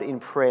God in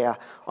prayer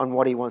on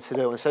what He wants to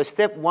do. And so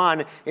step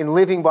one in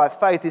living by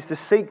faith is to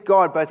seek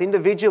God both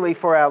individually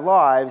for our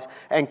lives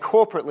and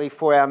corporately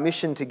for our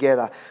mission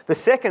together. The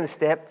second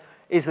step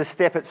is the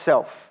step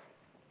itself.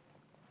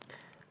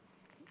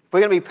 If we're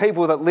going to be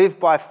people that live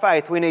by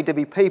faith, we need to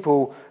be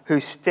people who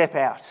step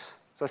out.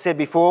 So I said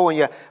before, when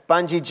you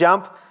bungee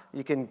jump,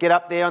 you can get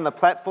up there on the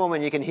platform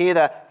and you can hear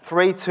the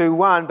 3, 2,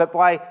 1, but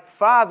by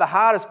far the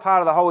hardest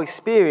part of the whole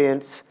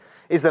experience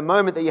is the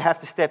moment that you have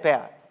to step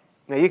out.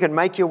 Now, you can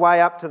make your way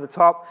up to the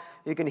top,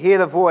 you can hear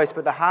the voice,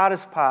 but the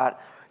hardest part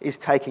is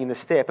taking the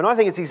step. And I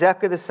think it's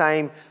exactly the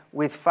same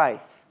with faith.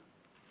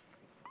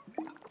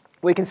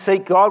 We can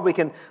seek God, we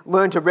can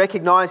learn to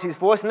recognise His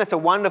voice, and that's a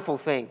wonderful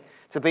thing,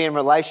 to be in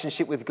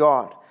relationship with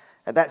God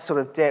at that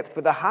sort of depth.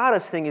 But the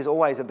hardest thing is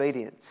always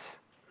obedience.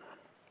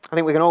 I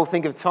think we can all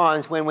think of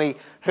times when we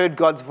heard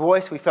God's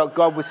voice, we felt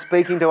God was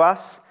speaking to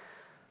us,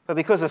 but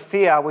because of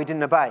fear, we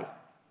didn't obey.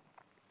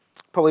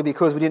 Probably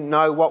because we didn't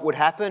know what would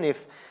happen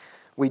if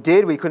we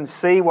did. We couldn't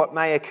see what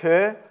may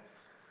occur.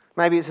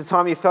 Maybe it's the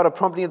time you felt a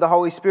prompting of the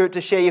Holy Spirit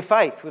to share your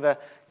faith with a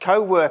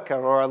co-worker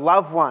or a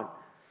loved one.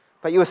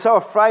 But you were so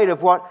afraid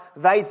of what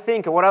they'd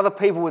think or what other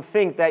people would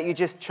think that you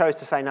just chose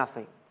to say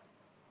nothing.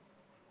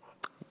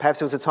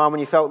 Perhaps it was a time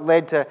when you felt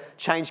led to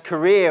change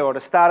career or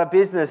to start a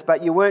business,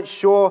 but you weren't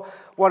sure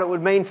what it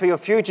would mean for your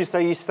future, so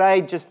you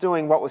stayed just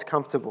doing what was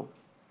comfortable.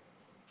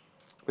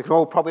 We can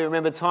all probably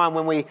remember a time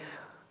when we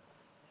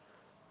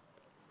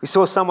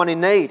saw someone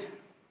in need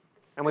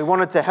and we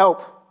wanted to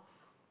help,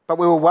 but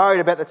we were worried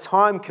about the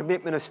time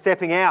commitment of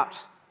stepping out,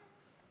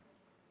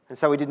 and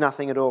so we did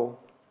nothing at all.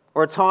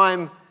 Or a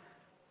time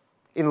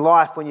in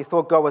life when you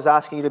thought God was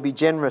asking you to be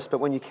generous, but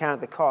when you counted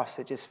the cost,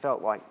 it just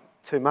felt like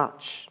too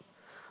much.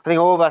 I think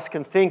all of us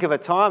can think of a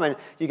time, and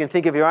you can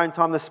think of your own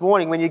time this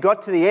morning, when you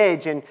got to the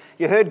edge and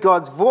you heard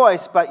God's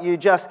voice, but you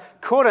just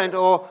couldn't,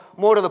 or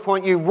more to the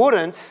point, you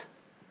wouldn't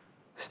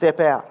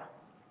step out.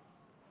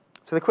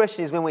 So the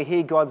question is, when we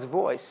hear God's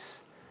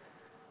voice,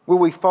 will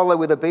we follow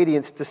with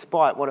obedience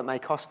despite what it may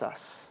cost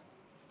us?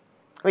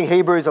 I think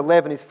Hebrews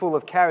 11 is full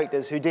of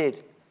characters who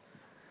did.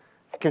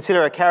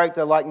 Consider a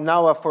character like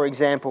Noah, for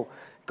example.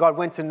 God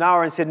went to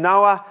Noah and said,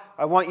 Noah,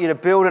 I want you to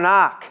build an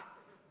ark.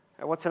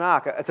 What's an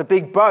ark? It's a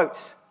big boat.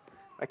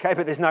 Okay,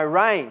 but there's no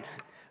rain.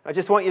 I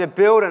just want you to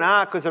build an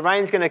ark because the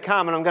rain's going to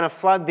come and I'm going to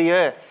flood the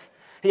earth.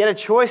 He had a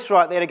choice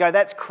right there to go,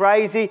 that's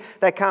crazy,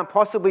 that can't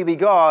possibly be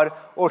God,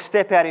 or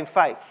step out in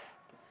faith.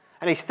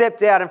 And he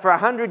stepped out, and for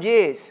 100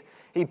 years,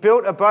 he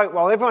built a boat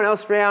while everyone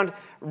else around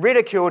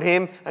ridiculed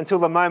him until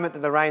the moment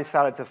that the rain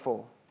started to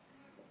fall.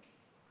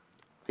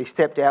 He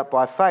stepped out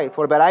by faith.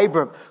 What about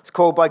Abram? He was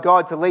called by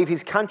God to leave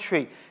his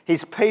country,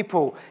 his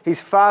people,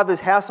 his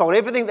father's household,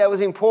 everything that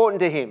was important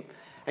to him,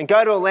 and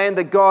go to a land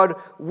that God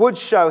would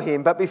show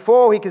him. But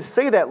before he could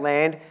see that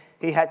land,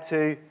 he had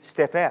to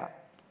step out.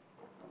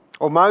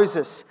 Or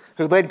Moses,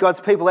 who led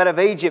God's people out of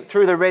Egypt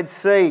through the Red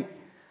Sea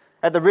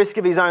at the risk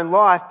of his own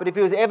life. But if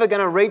he was ever going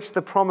to reach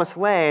the promised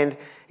land,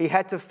 he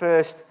had to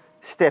first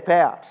step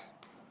out.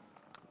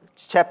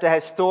 This chapter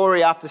has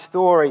story after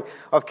story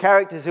of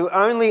characters who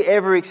only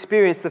ever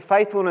experienced the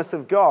faithfulness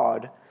of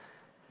God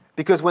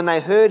because when they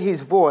heard his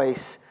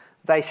voice,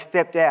 they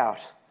stepped out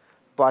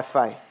by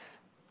faith.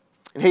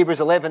 In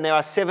Hebrews 11, there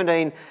are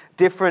 17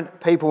 different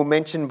people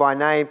mentioned by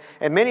name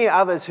and many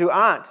others who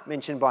aren't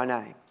mentioned by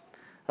name.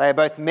 They are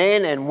both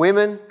men and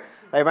women.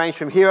 They range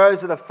from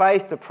heroes of the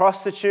faith to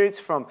prostitutes,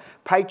 from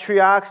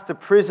patriarchs to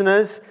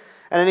prisoners,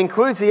 and it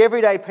includes the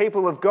everyday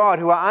people of God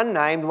who are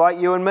unnamed like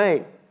you and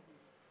me.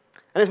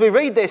 And as we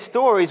read their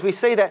stories, we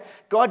see that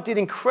God did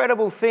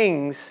incredible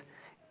things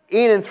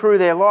in and through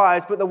their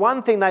lives, but the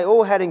one thing they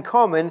all had in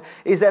common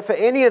is that for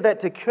any of that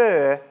to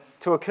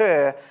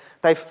occur,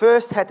 they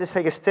first had to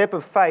take a step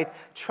of faith,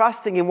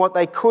 trusting in what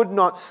they could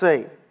not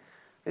see.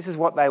 This is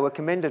what they were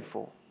commended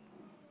for.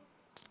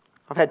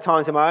 I've had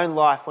times in my own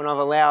life when I've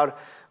allowed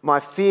my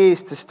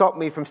fears to stop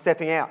me from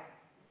stepping out.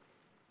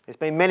 There's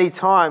been many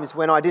times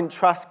when I didn't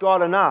trust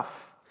God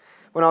enough,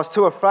 when I was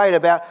too afraid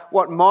about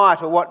what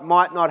might or what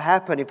might not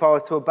happen if I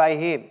was to obey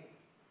Him.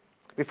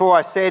 Before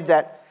I said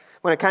that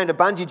when it came to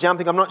bungee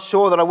jumping, I'm not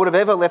sure that I would have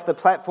ever left the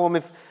platform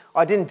if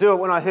I didn't do it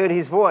when I heard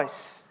His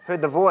voice,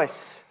 heard the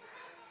voice.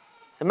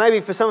 And maybe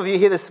for some of you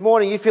here this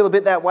morning, you feel a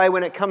bit that way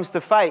when it comes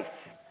to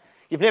faith.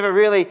 You've never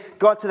really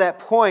got to that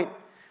point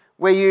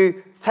where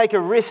you take a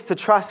risk to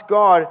trust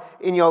God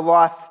in your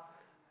life.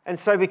 And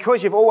so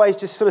because you've always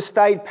just sort of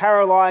stayed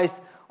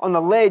paralyzed on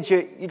the ledge,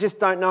 you just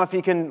don't know if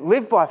you can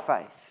live by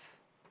faith.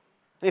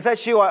 And if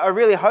that's you, I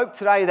really hope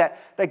today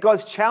that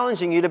God's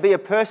challenging you to be a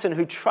person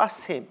who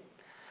trusts Him,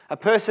 a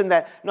person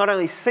that not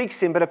only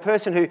seeks Him, but a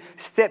person who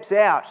steps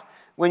out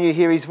when you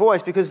hear His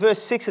voice. Because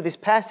verse 6 of this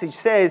passage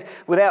says,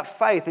 without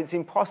faith, it's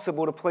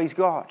impossible to please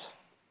God.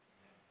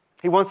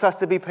 He wants us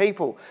to be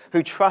people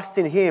who trust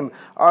in Him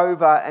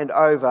over and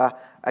over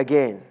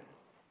again.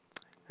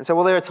 And so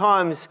while there are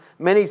times,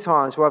 many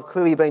times, where I've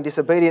clearly been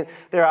disobedient,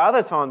 there are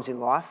other times in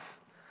life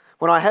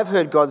when I have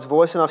heard God's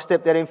voice and I've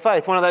stepped out in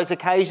faith. One of those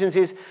occasions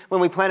is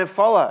when we planted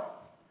Follow.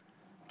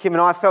 Kim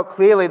and I felt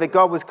clearly that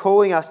God was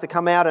calling us to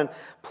come out and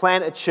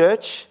plant a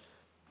church.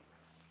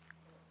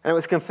 And it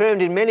was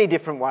confirmed in many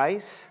different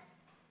ways.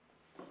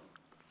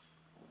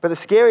 But the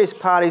scariest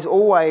part is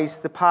always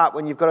the part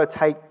when you've got to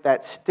take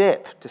that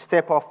step, to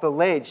step off the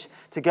ledge,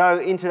 to go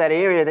into that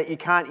area that you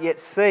can't yet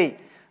see.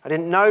 I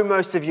didn't know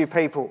most of you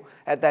people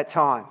at that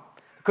time.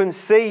 I couldn't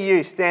see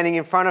you standing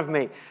in front of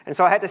me. And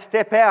so I had to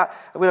step out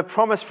with a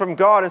promise from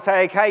God and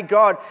say, okay,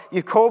 God,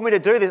 you've called me to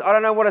do this. I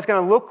don't know what it's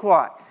going to look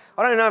like.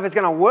 I don't know if it's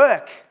going to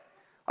work.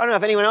 I don't know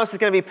if anyone else is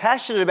going to be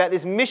passionate about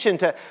this mission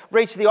to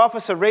reach the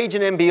Officer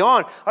region and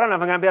beyond. I don't know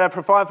if I'm going to be able to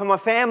provide for my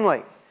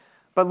family.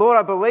 But Lord,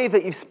 I believe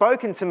that you've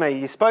spoken to me.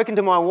 You've spoken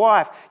to my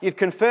wife. You've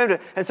confirmed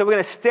it. And so we're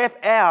going to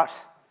step out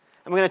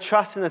and we're going to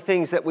trust in the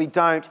things that we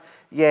don't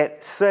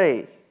yet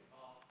see.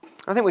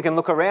 I think we can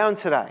look around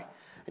today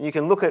and you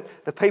can look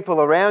at the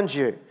people around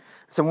you.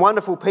 Some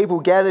wonderful people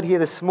gathered here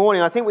this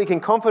morning. I think we can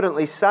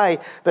confidently say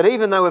that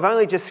even though we've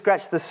only just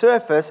scratched the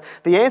surface,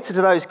 the answer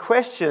to those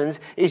questions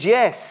is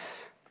yes.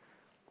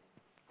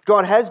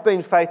 God has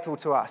been faithful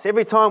to us.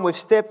 Every time we've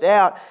stepped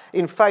out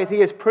in faith, He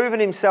has proven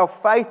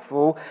Himself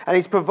faithful and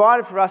He's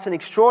provided for us in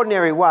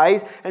extraordinary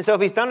ways. And so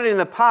if He's done it in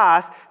the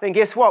past, then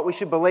guess what? We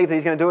should believe that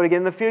He's going to do it again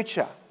in the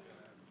future.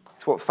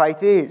 That's what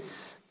faith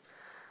is.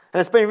 And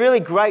it's been really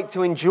great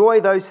to enjoy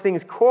those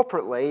things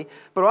corporately,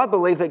 but I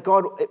believe that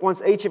God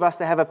wants each of us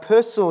to have a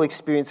personal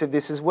experience of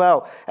this as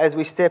well as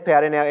we step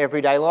out in our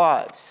everyday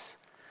lives.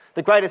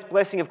 The greatest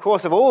blessing, of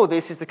course, of all of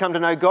this is to come to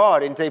know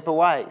God in deeper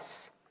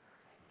ways.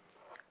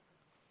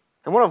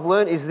 And what I've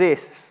learned is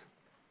this,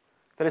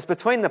 that it's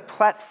between the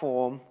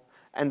platform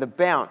and the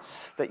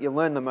bounce that you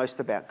learn the most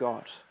about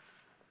God.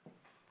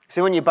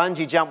 So when you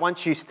bungee jump,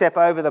 once you step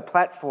over the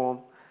platform,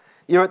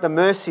 you're at the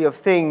mercy of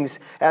things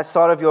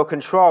outside of your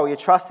control. You're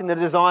trusting the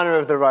designer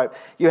of the rope.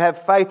 You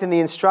have faith in the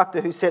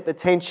instructor who set the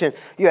tension.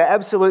 You are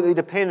absolutely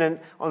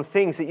dependent on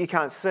things that you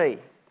can't see.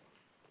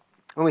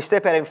 When we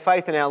step out in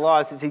faith in our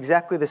lives, it's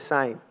exactly the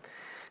same.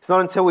 It's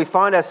not until we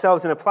find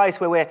ourselves in a place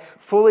where we're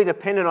fully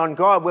dependent on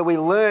God, where we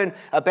learn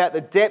about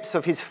the depths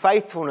of His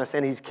faithfulness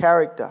and His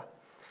character.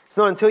 It's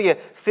not until you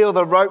feel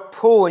the rope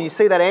pull and you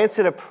see that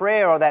answer to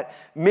prayer or that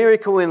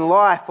miracle in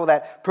life or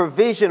that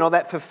provision or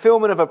that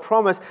fulfillment of a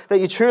promise that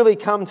you truly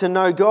come to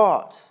know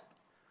God.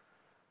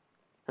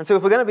 And so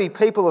if we're going to be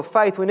people of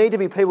faith, we need to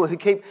be people who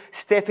keep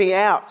stepping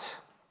out.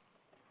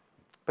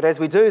 But as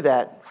we do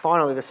that,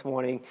 finally this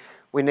morning,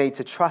 we need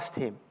to trust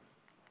him.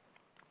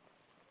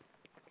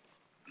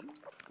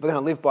 If we're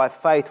going to live by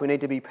faith, we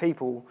need to be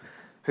people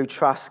who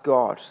trust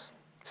God.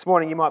 This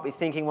morning you might be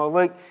thinking, well,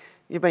 Luke,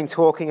 you've been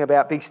talking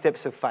about big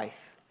steps of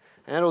faith.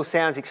 And that all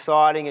sounds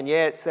exciting, and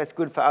that's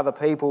good for other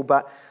people,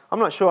 but I'm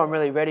not sure I'm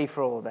really ready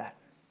for all of that.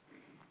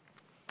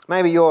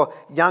 Maybe you're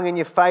young in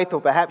your faith,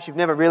 or perhaps you've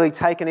never really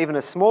taken even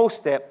a small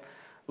step,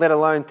 let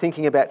alone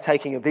thinking about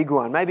taking a big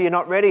one. Maybe you're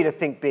not ready to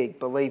think big,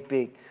 believe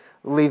big,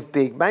 live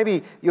big.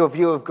 Maybe your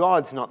view of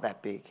God's not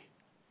that big.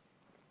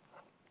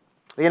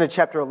 At the end of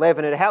chapter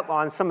 11, it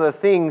outlines some of the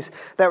things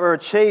that were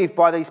achieved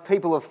by these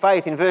people of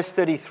faith. In verse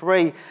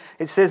 33,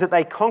 it says that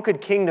they conquered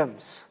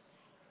kingdoms.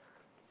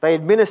 They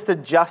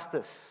administered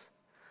justice.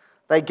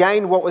 They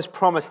gained what was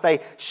promised. They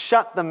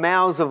shut the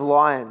mouths of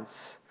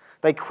lions.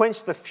 They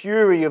quenched the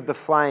fury of the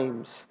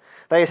flames.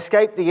 They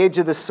escaped the edge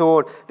of the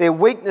sword. Their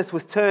weakness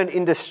was turned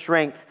into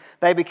strength.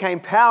 They became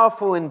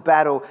powerful in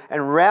battle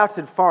and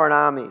routed foreign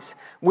armies.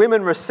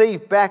 Women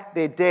received back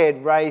their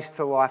dead, raised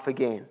to life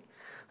again.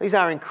 These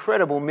are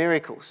incredible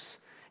miracles,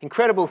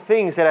 incredible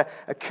things that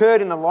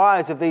occurred in the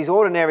lives of these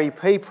ordinary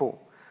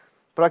people.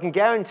 But I can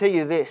guarantee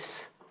you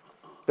this,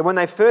 that when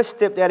they first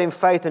stepped out in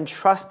faith and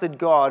trusted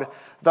God,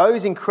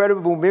 those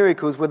incredible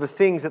miracles were the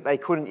things that they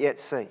couldn't yet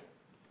see.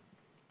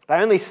 They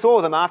only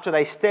saw them after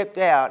they stepped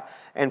out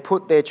and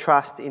put their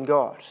trust in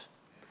God.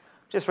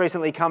 Just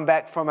recently come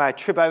back from a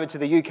trip over to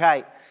the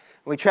UK.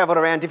 We travelled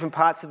around different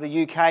parts of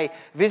the UK,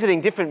 visiting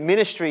different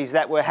ministries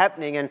that were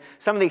happening and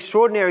some of the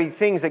extraordinary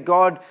things that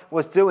God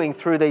was doing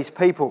through these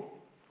people.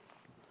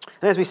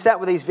 And as we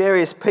sat with these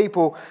various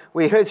people,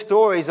 we heard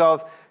stories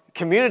of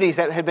communities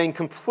that had been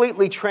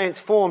completely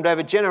transformed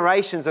over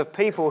generations of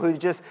people who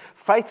just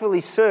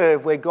faithfully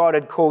served where God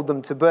had called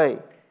them to be.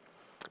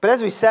 But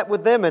as we sat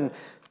with them and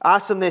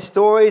asked them their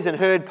stories and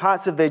heard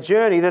parts of their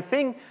journey, the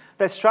thing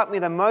that struck me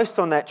the most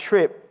on that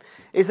trip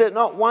is that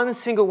not one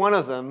single one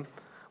of them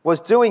was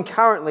doing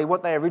currently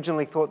what they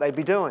originally thought they'd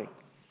be doing.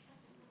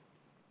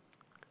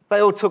 They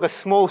all took a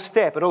small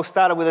step. It all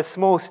started with a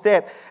small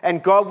step,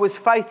 and God was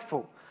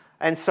faithful.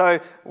 And so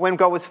when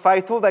God was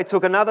faithful, they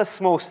took another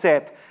small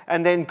step,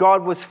 and then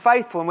God was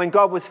faithful. And when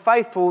God was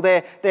faithful,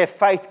 their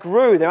faith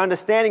grew, their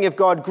understanding of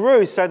God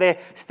grew, so their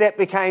step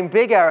became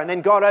bigger. And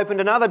then God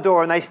opened another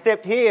door, and they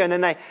stepped here, and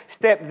then they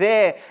stepped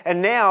there.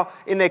 And now,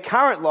 in their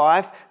current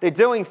life, they're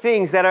doing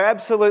things that are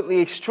absolutely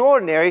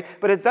extraordinary,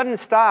 but it doesn't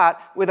start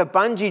with a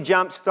bungee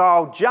jump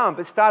style jump.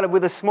 It started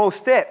with a small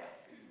step.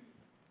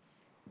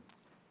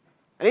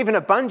 And even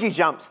a bungee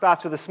jump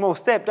starts with a small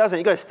step, doesn't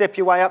it? You've got to step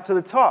your way up to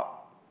the top.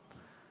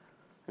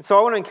 And so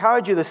I want to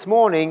encourage you this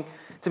morning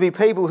to be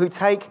people who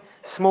take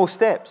small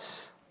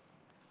steps.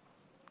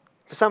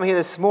 For some here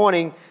this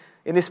morning,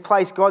 in this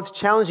place, God's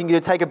challenging you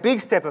to take a big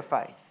step of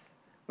faith.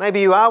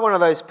 Maybe you are one of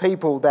those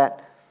people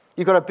that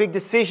you've got a big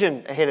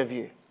decision ahead of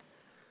you.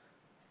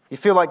 You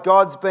feel like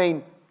God's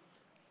been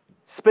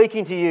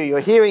speaking to you. You're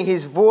hearing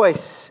his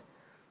voice.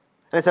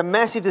 And it's a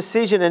massive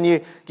decision, and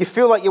you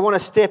feel like you want to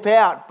step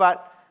out,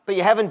 but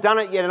you haven't done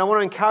it yet. And I want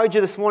to encourage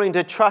you this morning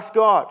to trust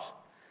God.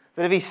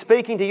 That if he's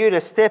speaking to you,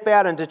 to step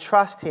out and to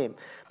trust him.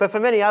 But for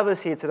many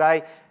others here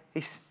today,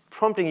 he's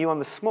prompting you on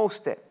the small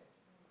step,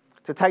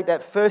 to take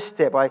that first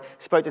step. I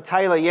spoke to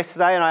Taylor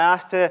yesterday and I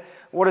asked her,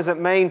 what does it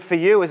mean for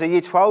you as a Year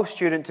 12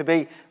 student to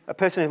be a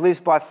person who lives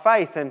by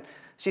faith? And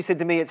she said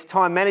to me, it's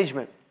time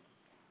management.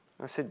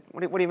 I said,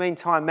 what do you mean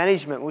time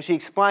management? Well, she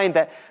explained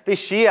that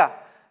this year,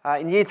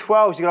 in Year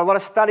 12, she's got a lot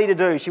of study to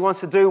do. She wants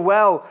to do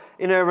well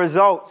in her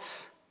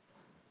results.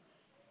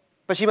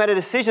 But she made a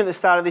decision at the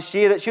start of this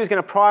year that she was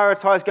going to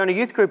prioritise going to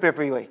youth group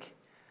every week.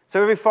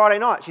 So every Friday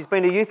night, she's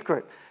been to youth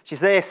group. She's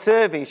there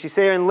serving. She's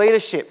there in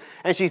leadership.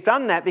 And she's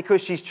done that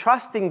because she's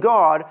trusting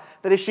God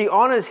that if she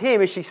honours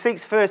him, if she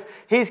seeks first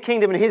his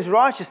kingdom and his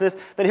righteousness,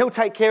 then he'll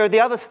take care of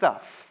the other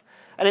stuff.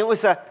 And it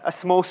was a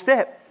small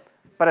step,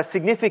 but a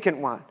significant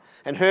one.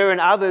 And her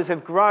and others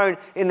have grown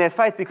in their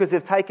faith because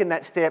they've taken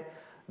that step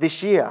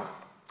this year.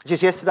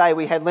 Just yesterday,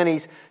 we had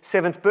Lenny's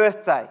 7th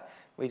birthday.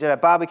 We did a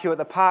barbecue at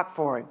the park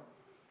for him.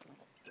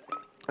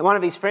 And one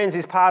of his friends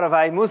is part of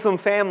a Muslim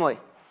family.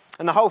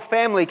 And the whole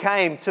family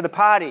came to the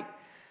party.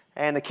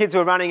 And the kids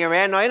were running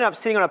around. And I ended up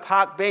sitting on a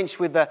park bench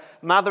with the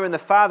mother and the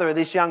father of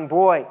this young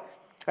boy.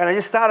 And I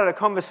just started a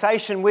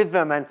conversation with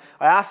them. And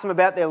I asked them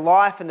about their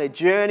life and their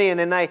journey. And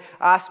then they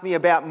asked me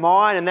about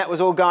mine. And that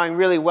was all going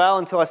really well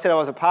until I said I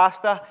was a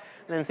pastor.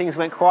 And then things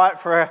went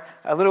quiet for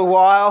a little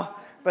while.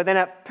 But then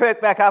it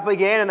perked back up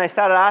again and they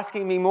started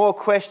asking me more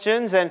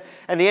questions. And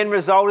the end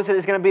result is that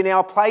there's going to be now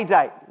a play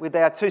date with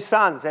our 2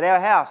 sons at our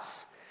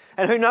house.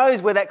 And who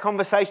knows where that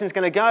conversation is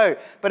going to go.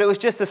 But it was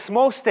just a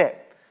small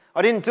step.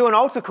 I didn't do an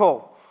altar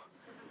call.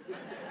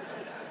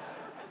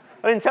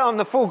 I didn't tell them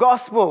the full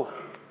gospel.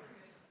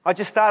 I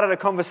just started a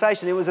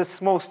conversation. It was a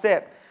small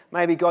step.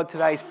 Maybe God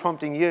today is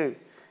prompting you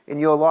in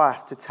your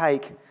life to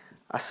take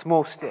a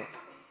small step.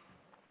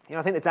 You know,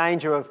 I think the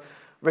danger of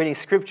reading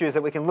scriptures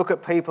that we can look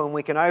at people and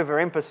we can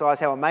overemphasize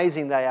how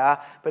amazing they are,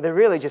 but they're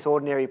really just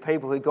ordinary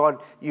people who God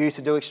used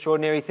to do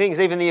extraordinary things.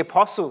 Even the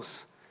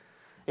apostles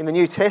in the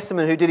New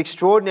Testament who did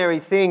extraordinary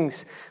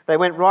things. They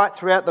went right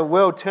throughout the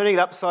world, turning it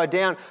upside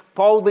down,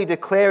 boldly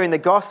declaring the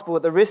gospel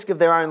at the risk of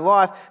their own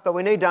life. But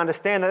we need to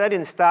understand that they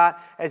didn't start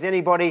as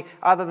anybody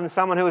other than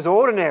someone who was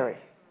ordinary.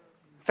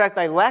 In fact,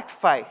 they lacked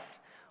faith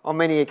on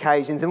many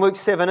occasions. In Luke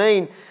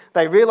 17,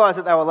 they realized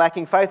that they were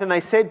lacking faith and they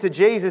said to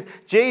Jesus,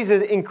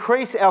 "Jesus,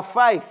 increase our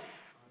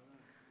faith."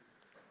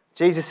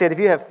 Jesus said, "If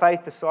you have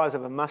faith the size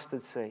of a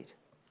mustard seed,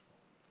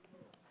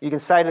 you can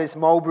say to this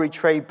mulberry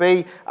tree,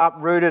 be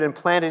uprooted and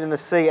planted in the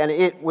sea, and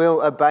it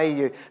will obey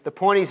you." The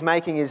point he's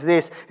making is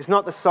this: it's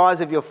not the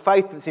size of your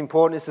faith that's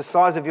important, it's the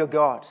size of your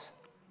God.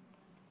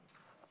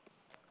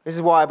 This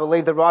is why I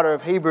believe the writer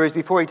of Hebrews,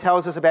 before he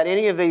tells us about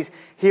any of these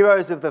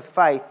heroes of the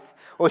faith,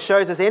 or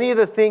shows us any of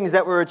the things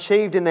that were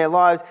achieved in their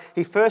lives,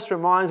 he first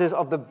reminds us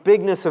of the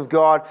bigness of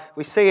God.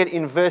 We see it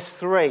in verse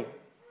 3.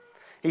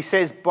 He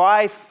says,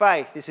 by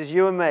faith, this is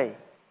you and me,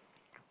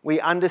 we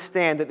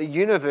understand that the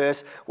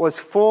universe was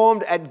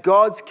formed at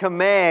God's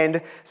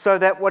command so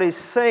that what is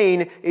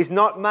seen is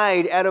not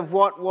made out of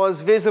what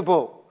was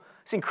visible.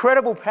 It's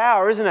incredible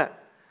power, isn't it?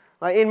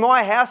 Like in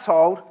my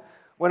household,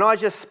 when I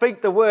just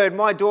speak the word,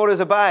 my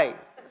daughters obey.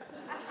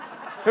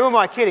 Who am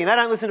I kidding? They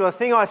don't listen to a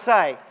thing I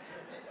say.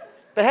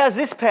 But how's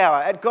this power?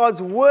 At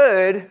God's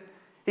word,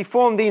 he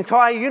formed the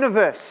entire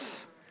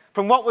universe.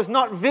 From what was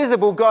not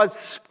visible, God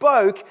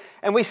spoke,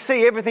 and we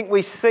see everything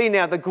we see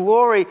now, the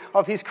glory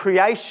of his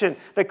creation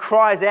that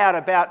cries out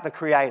about the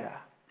Creator.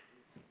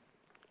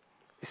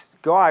 This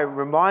guy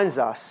reminds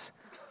us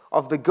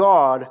of the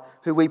God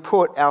who we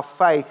put our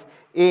faith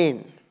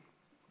in.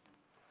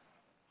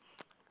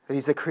 That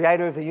he's the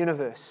creator of the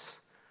universe.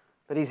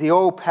 That he's the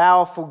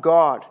all-powerful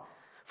God.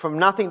 From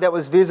nothing that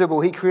was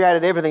visible, he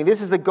created everything.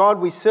 This is the God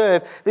we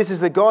serve. This is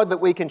the God that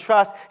we can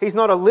trust. He's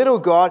not a little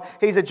God.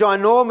 He's a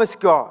ginormous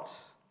God.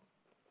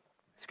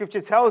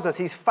 Scripture tells us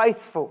he's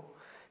faithful.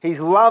 He's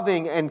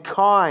loving and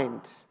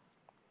kind.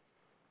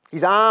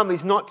 His arm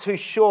is not too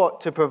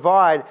short to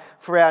provide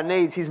for our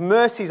needs. His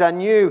mercies are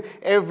new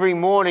every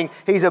morning.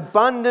 He's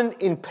abundant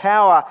in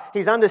power.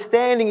 His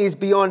understanding is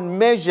beyond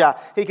measure.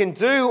 He can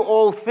do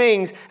all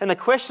things. And the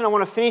question I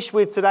want to finish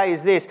with today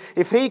is this: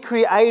 if he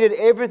created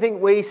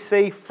everything we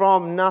see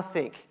from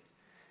nothing,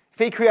 if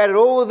he created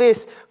all of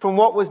this from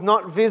what was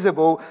not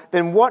visible,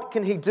 then what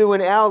can he do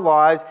in our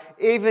lives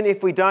even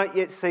if we don't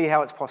yet see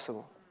how it's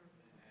possible?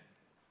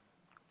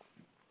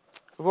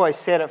 We've always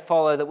said at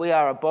Follow that we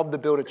are a Bob the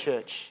Builder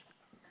church.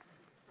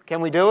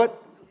 Can we do it?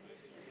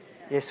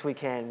 Yes, we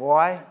can.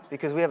 Why?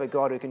 Because we have a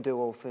God who can do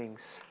all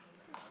things.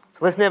 So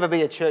let's never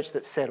be a church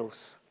that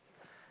settles.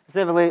 Let's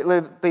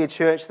never be a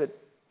church that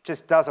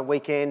just does a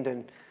weekend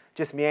and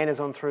just meanders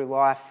on through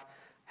life,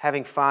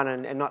 having fun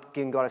and not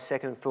giving God a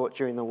second thought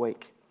during the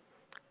week.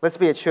 Let's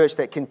be a church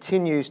that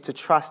continues to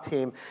trust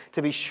him,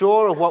 to be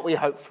sure of what we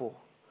hope for,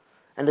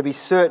 and to be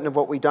certain of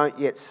what we don't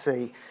yet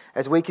see.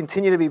 As we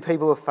continue to be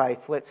people of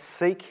faith, let's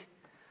seek,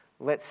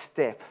 let's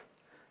step,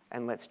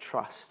 and let's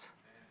trust.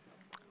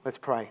 Let's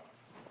pray.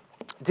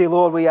 Dear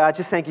Lord, we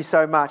just thank you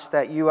so much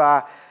that you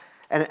are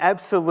an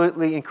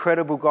absolutely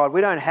incredible God.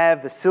 We don't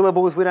have the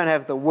syllables, we don't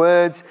have the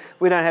words,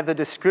 we don't have the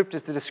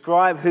descriptors to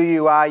describe who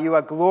you are. You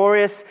are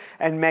glorious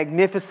and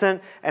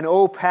magnificent and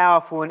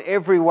all-powerful in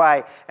every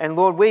way. And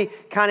Lord, we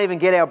can't even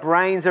get our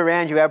brains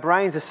around you. Our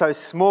brains are so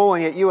small,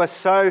 and yet you are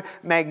so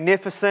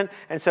magnificent.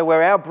 And so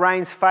where our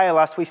brains fail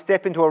us, we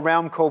step into a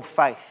realm called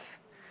faith.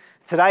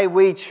 Today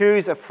we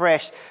choose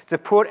afresh to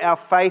put our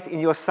faith in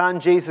your Son,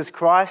 Jesus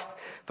Christ,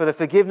 for the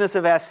forgiveness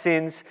of our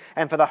sins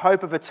and for the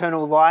hope of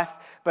eternal life.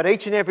 But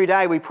each and every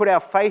day we put our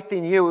faith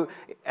in you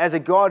as a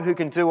God who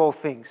can do all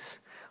things.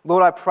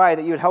 Lord, I pray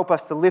that you would help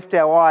us to lift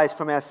our eyes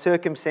from our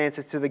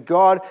circumstances to the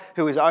God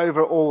who is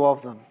over all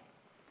of them.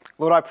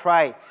 Lord, I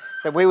pray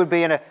that we would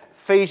be an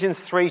Ephesians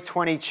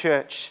 3:20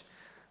 church,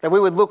 that we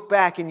would look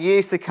back in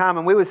years to come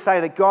and we would say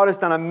that God has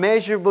done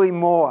immeasurably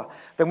more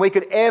than we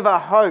could ever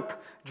hope,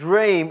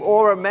 dream,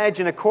 or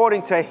imagine,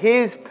 according to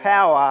his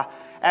power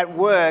at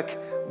work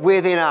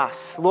within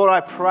us. Lord, I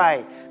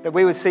pray that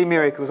we would see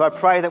miracles. I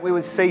pray that we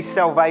would see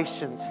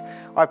salvations.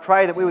 I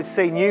pray that we would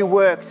see new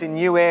works in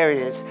new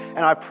areas.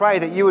 And I pray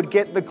that you would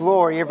get the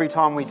glory every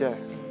time we do.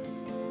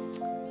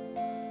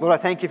 Lord, I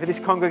thank you for this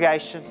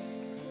congregation.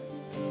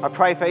 I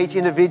pray for each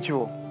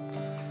individual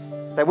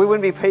that we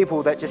wouldn't be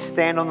people that just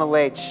stand on the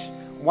ledge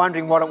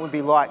wondering what it would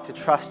be like to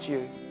trust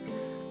you,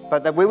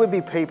 but that we would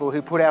be people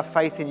who put our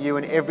faith in you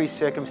in every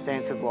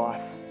circumstance of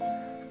life.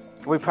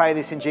 We pray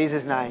this in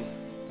Jesus' name.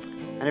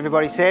 And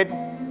everybody said,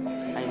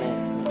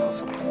 amen.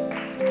 Awesome.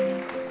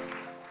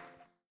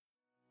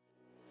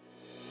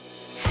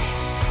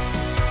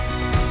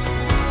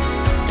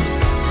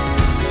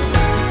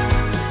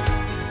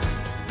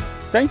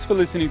 Thanks for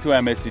listening to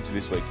our message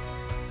this week.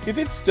 If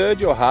it stirred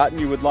your heart and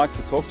you would like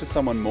to talk to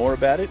someone more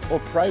about it or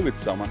pray with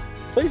someone,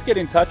 please get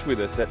in touch with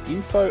us at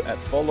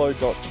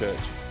info@follow.church,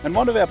 and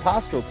one of our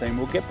pastoral team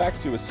will get back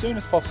to you as soon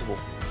as possible.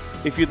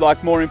 If you'd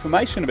like more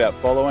information about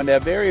Follow and our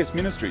various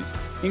ministries,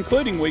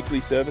 including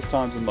weekly service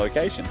times and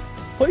location,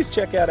 please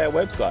check out our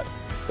website,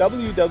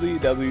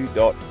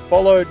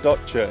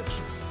 www.follow.church.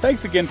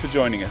 Thanks again for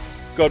joining us.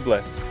 God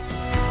bless.